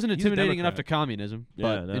grit. He wasn't He's a intimidating enough to Democrat. communism, Yeah,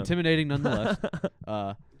 but no. intimidating nonetheless.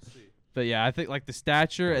 But yeah, I think like the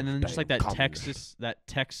stature and then just like that Damn communists.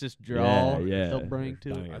 Texas drawl yeah. they'll bring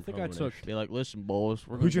to Bang. it. I think I took. Be like, listen, boys,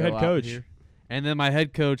 we're Who's gonna your go head out coach? here." And then my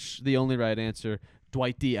head coach, the only right answer,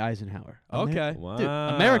 Dwight D. Eisenhower. Okay. Wow. Dude,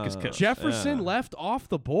 America's coach. Jefferson Yeah. left off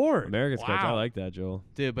the board. America's coach. I Wow. like that, Joel.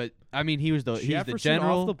 Dude, but I mean, he's the Jefferson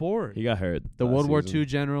general, off the board. He got hurt. the last World War season. II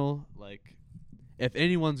general. Like, if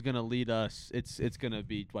anyone's gonna lead us, it's gonna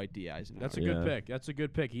be Dwight D. Eisenhower. That's a Yeah. good pick. That's a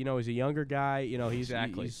good pick. You know, he's a younger guy. You know, he's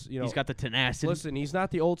exactly. He's, you know, he's got the tenacity. listen, he's not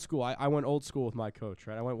the old school. I went old school with my coach,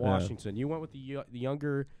 right? I went Yeah. Washington. You went with the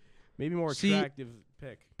younger, maybe more See, attractive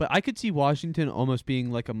pick. But I could see Washington almost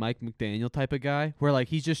being like a Mike McDaniel type of guy, where like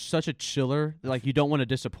he's just such a chiller, like you don't want to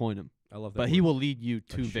disappoint him, I love that. but he word. will lead you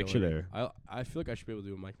to chiller. victory. Chiller. I feel like I should be able to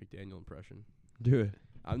do a Mike McDaniel impression. Do it.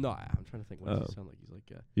 I'm not. I'm trying to think. What does Oh. he sound like? He's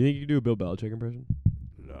like, You think you can do a Bill Belichick impression?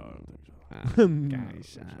 no, I don't think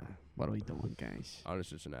so. Guys, what are we doing, guys? Honest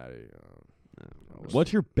Cincinnati.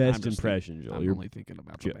 What's your best just impression, Joel? I'm Your only thinking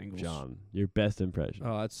about the Bengals. John, your best impression.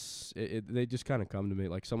 Oh, that's it. They just kind of come to me.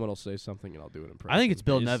 Like someone will say something and I'll do an impression. I think it's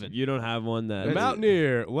Bill You s- Nevin. You don't have one that The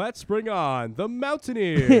Mountaineer. Let's bring on the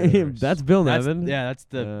Mountaineers. That's Bill That's, Nevin. yeah, that's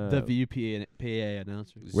the Uh, VUPA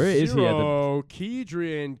announcer. Where is he at the- Zero,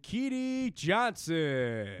 Kedrian Keedy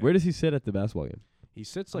Johnson. Where does he sit at the basketball game? He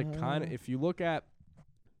sits like kind of. If you look at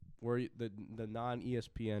where the non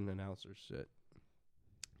ESPN announcers sit,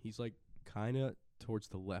 he's like kind of towards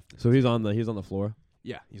the left. So he's on the floor.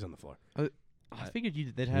 Yeah, he's on the floor. I figured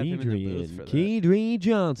they'd have him in the booth for that. Kedrian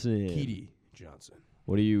Johnson. Keedy Johnson.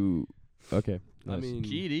 What do you? Okay. I nice. mean,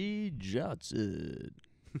 Keedy Johnson.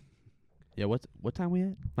 Yeah, what time we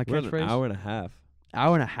at? My We're at an catchphrase? hour and a half.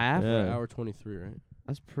 Hour and a half? Yeah. hour 23, right?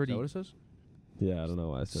 That's Is pretty. that what it says? Yeah, I don't know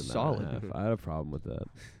why I said an hour and a half. I had a problem with that.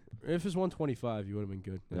 If it's 125, you would have been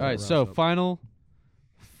good. All right, so final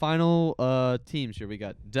teams here. We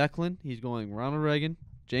got Declan. He's going Ronald Reagan,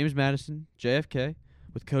 James Madison, JFK,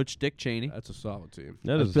 with Coach Dick Cheney. That's a solid team.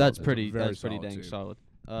 That's that's a pretty. very That's pretty solid dang team.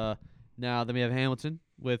 solid. Now then we have Hamilton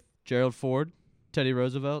with Gerald Ford, Teddy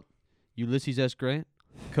Roosevelt, Ulysses S. Grant,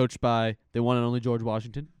 coached by the one and only George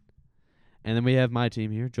Washington, and then we have my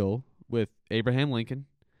team here, Joel, with Abraham Lincoln,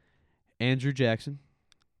 Andrew Jackson,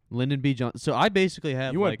 Lyndon B. Johnson. So I basically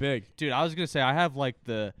have You went big. dude. I was gonna say I have like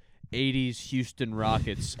the '80s Houston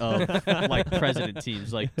Rockets of like president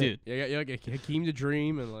teams. Like, dude, Yeah, yeah, like Hakeem the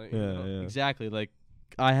Dream and like. you know. exactly. Like,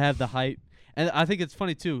 I have the height, and I think it's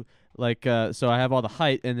funny too. Like, so I have all the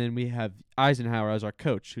height, and then we have Eisenhower as our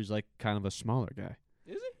coach, who's like kind of a smaller guy.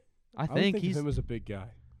 Is he? I would think of he's. him as a big guy.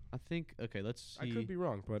 I think okay. Let's I see. could be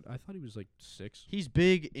wrong, but I thought he was like 6. He's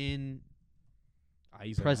big in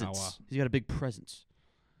Eisenhower. presence. He's got a big presence.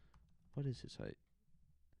 What is his height?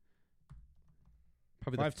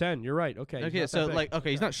 Probably the 5'10". You're right. Okay. he's okay. not So that big. like,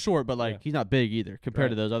 okay, he's not short, but like Yeah. he's not big either compared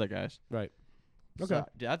to Right. those other guys. Right. So, Okay.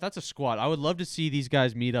 yeah, that's a squad. I would love to see these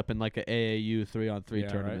guys meet up in like a AAU 3-on-3 Yeah,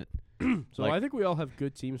 right. tournament. So Like- I think we all have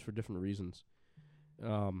good teams for different reasons.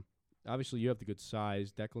 Obviously you have the good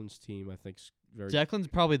size. Declan's team, I think, is very. Declan's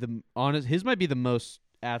probably honest. His might be the most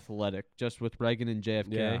athletic, just with Reagan and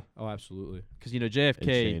JFK. Yeah. Oh, absolutely. Because you know And JFK,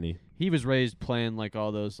 Cheney. he was raised playing like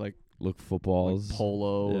all those like Look footballs.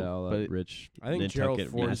 polo. Yeah, all but that rich. I think Gerald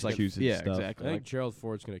Nantucket, Ford is like- Massachusetts yeah, stuff. I exactly. think Like, Gerald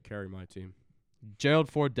Ford's going to carry my team. Gerald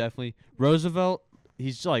Ford definitely. Roosevelt,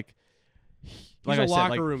 he's like. He's like a I said, locker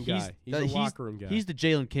like, room guy. He's a he's- locker room guy. He's the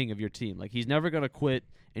Jalen King of your team. Like he's never gonna quit,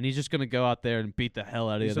 and he's just gonna go out there and beat the hell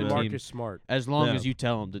out of He's the a other Marcus team Smart. as long Yeah. as you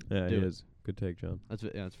tell him to Yeah, do he it. is. Good take, John.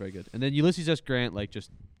 That's very good. And then Ulysses S. Grant, like just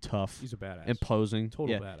tough, He's a badass. imposing,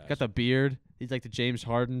 Total yeah. badass. Got the beard. He's like the James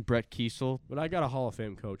Harden, Brett Kiesel. But I got a Hall of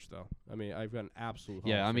Fame coach, though. I mean, I've got an absolute Hall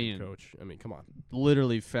Yeah, of I Fame mean- coach. I mean, come on.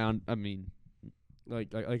 Literally found. I mean,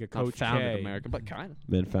 Like a not coach founded K. America, but kind of.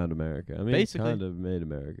 Man found America. I mean, Basically. kind of made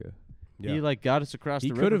America. Yeah. He like got us across He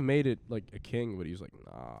the could river. have made it like a king, but he's like,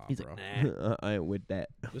 nah, He's bro. like, nah. I ain't with that.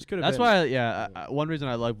 This could have That's been. why, one reason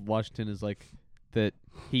I love Washington is like that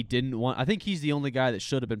he didn't want. I think he's the only guy that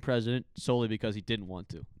should have been president solely because he didn't want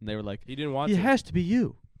to. And they were like, He didn't want it to. has to be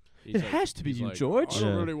you. He's It has to be he's you, like, George. I don't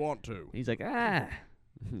Yeah. really want to. He's like, All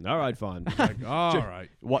right, fine. Like, all right.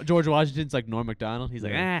 George Washington's like Norm Macdonald. He's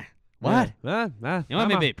like, Yeah. what? You You want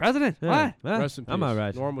me to be president? What? Rest in peace. I'm all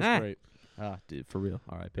right. Norm was Ah. great. Ah, dude, for real.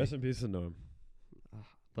 R.I.P. Rest in peace, Norm.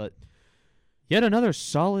 But yet another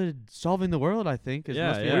solid solving the world, I think. Is Yeah,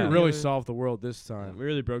 must be yeah. We the really other- solved the world this time. We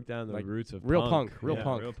really broke down the Like, roots of real punk. punk, real Yeah,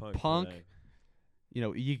 punk. real punk. Punk. today. You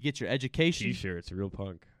know, you get your education. T-shirts, real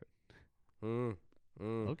punk. Mm.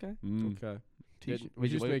 Mm. Okay. Mm. Okay. T-shirt. We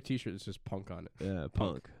just make T-shirts that says punk on it. Yeah,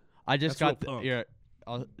 punk. I just That's real got the, punk. here.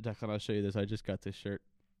 Declan, I'll show you this. I just got this shirt.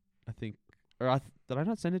 I think, or did I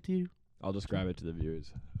not send it to you? I'll describe it to the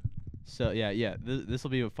viewers. So yeah. This will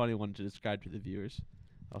be a funny one to describe to the viewers.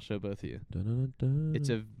 I'll show both of you. It's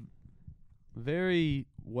a very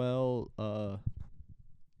well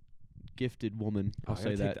gifted woman. I'll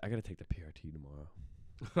say that. I gotta take the PRT tomorrow.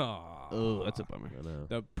 Oh, that's a bummer. I know.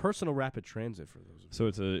 The personal rapid transit for those. So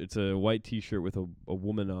it's a white T-shirt with a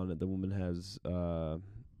woman on it. The woman has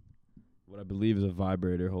what I believe is a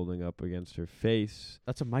vibrator holding up against her face.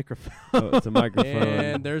 That's a microphone. Oh, it's a microphone.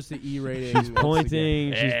 And there's the E rating. She's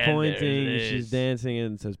pointing. She's And pointing. there it She's is. dancing,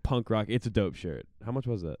 and it says punk rock. It's a dope shirt. How much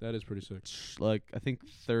was that? That is pretty sick. Like I think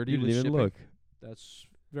 30 You didn't was even shipping. look. That's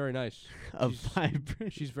very nice. A She's- vibration.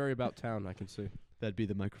 She's very about town, I can see. That'd be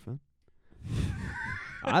the microphone.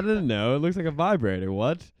 I didn't know. It looks like a vibrator.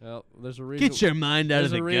 What? Well, there's a reason. Get your mind out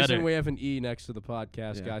there's of a the reason gutter. we have an E next to the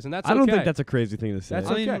podcast, Yeah. guys, and that's I don't okay. think that's a crazy thing to say. That's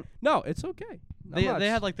I okay. mean- No, it's okay. They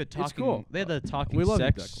had like the talking. cool. They had the talking We love you,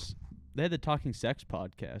 sex. They had the talking sex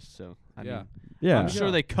podcast. So I Yeah. mean, yeah. I'm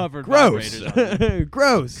sure they covered Gross. vibrators on it.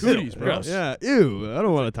 Gross. Cooties, bro. Gross. Yeah. Ew. I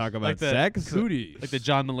don't want to talk about Like the sex. Cooties. like the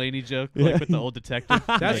John Mulaney joke, like with the old detective.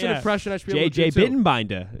 That's Yeah. an impression I should be able to JJ do too.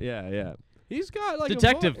 Bittenbinder. Yeah. Yeah. He's got like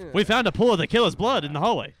Detective, a we found a pool of the killer's blood in the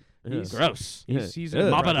hallway. He's- Gross. He's Ugh, an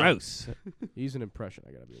Mop it up. gross. He's an impression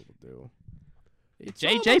I gotta be able to do. It's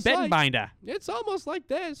JJ almost like- Bittenbinder. It's almost like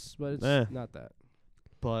this, but it's Eh. not that.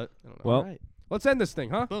 But I don't know. Well, alright. Let's end this thing,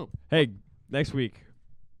 huh? Boom. hey, next week,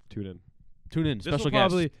 tune in. Tune in. This Special will guest.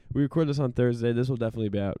 probably we record this on Thursday. This will definitely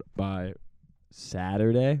be out by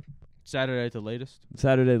Saturday. Saturday at the latest.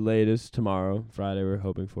 Saturday latest. Tomorrow, Friday. We're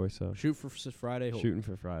hoping for so. Shoot for Friday. Hope. Shooting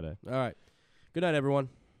for Friday. All right. Good night, everyone.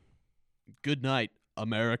 Good night,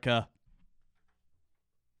 America.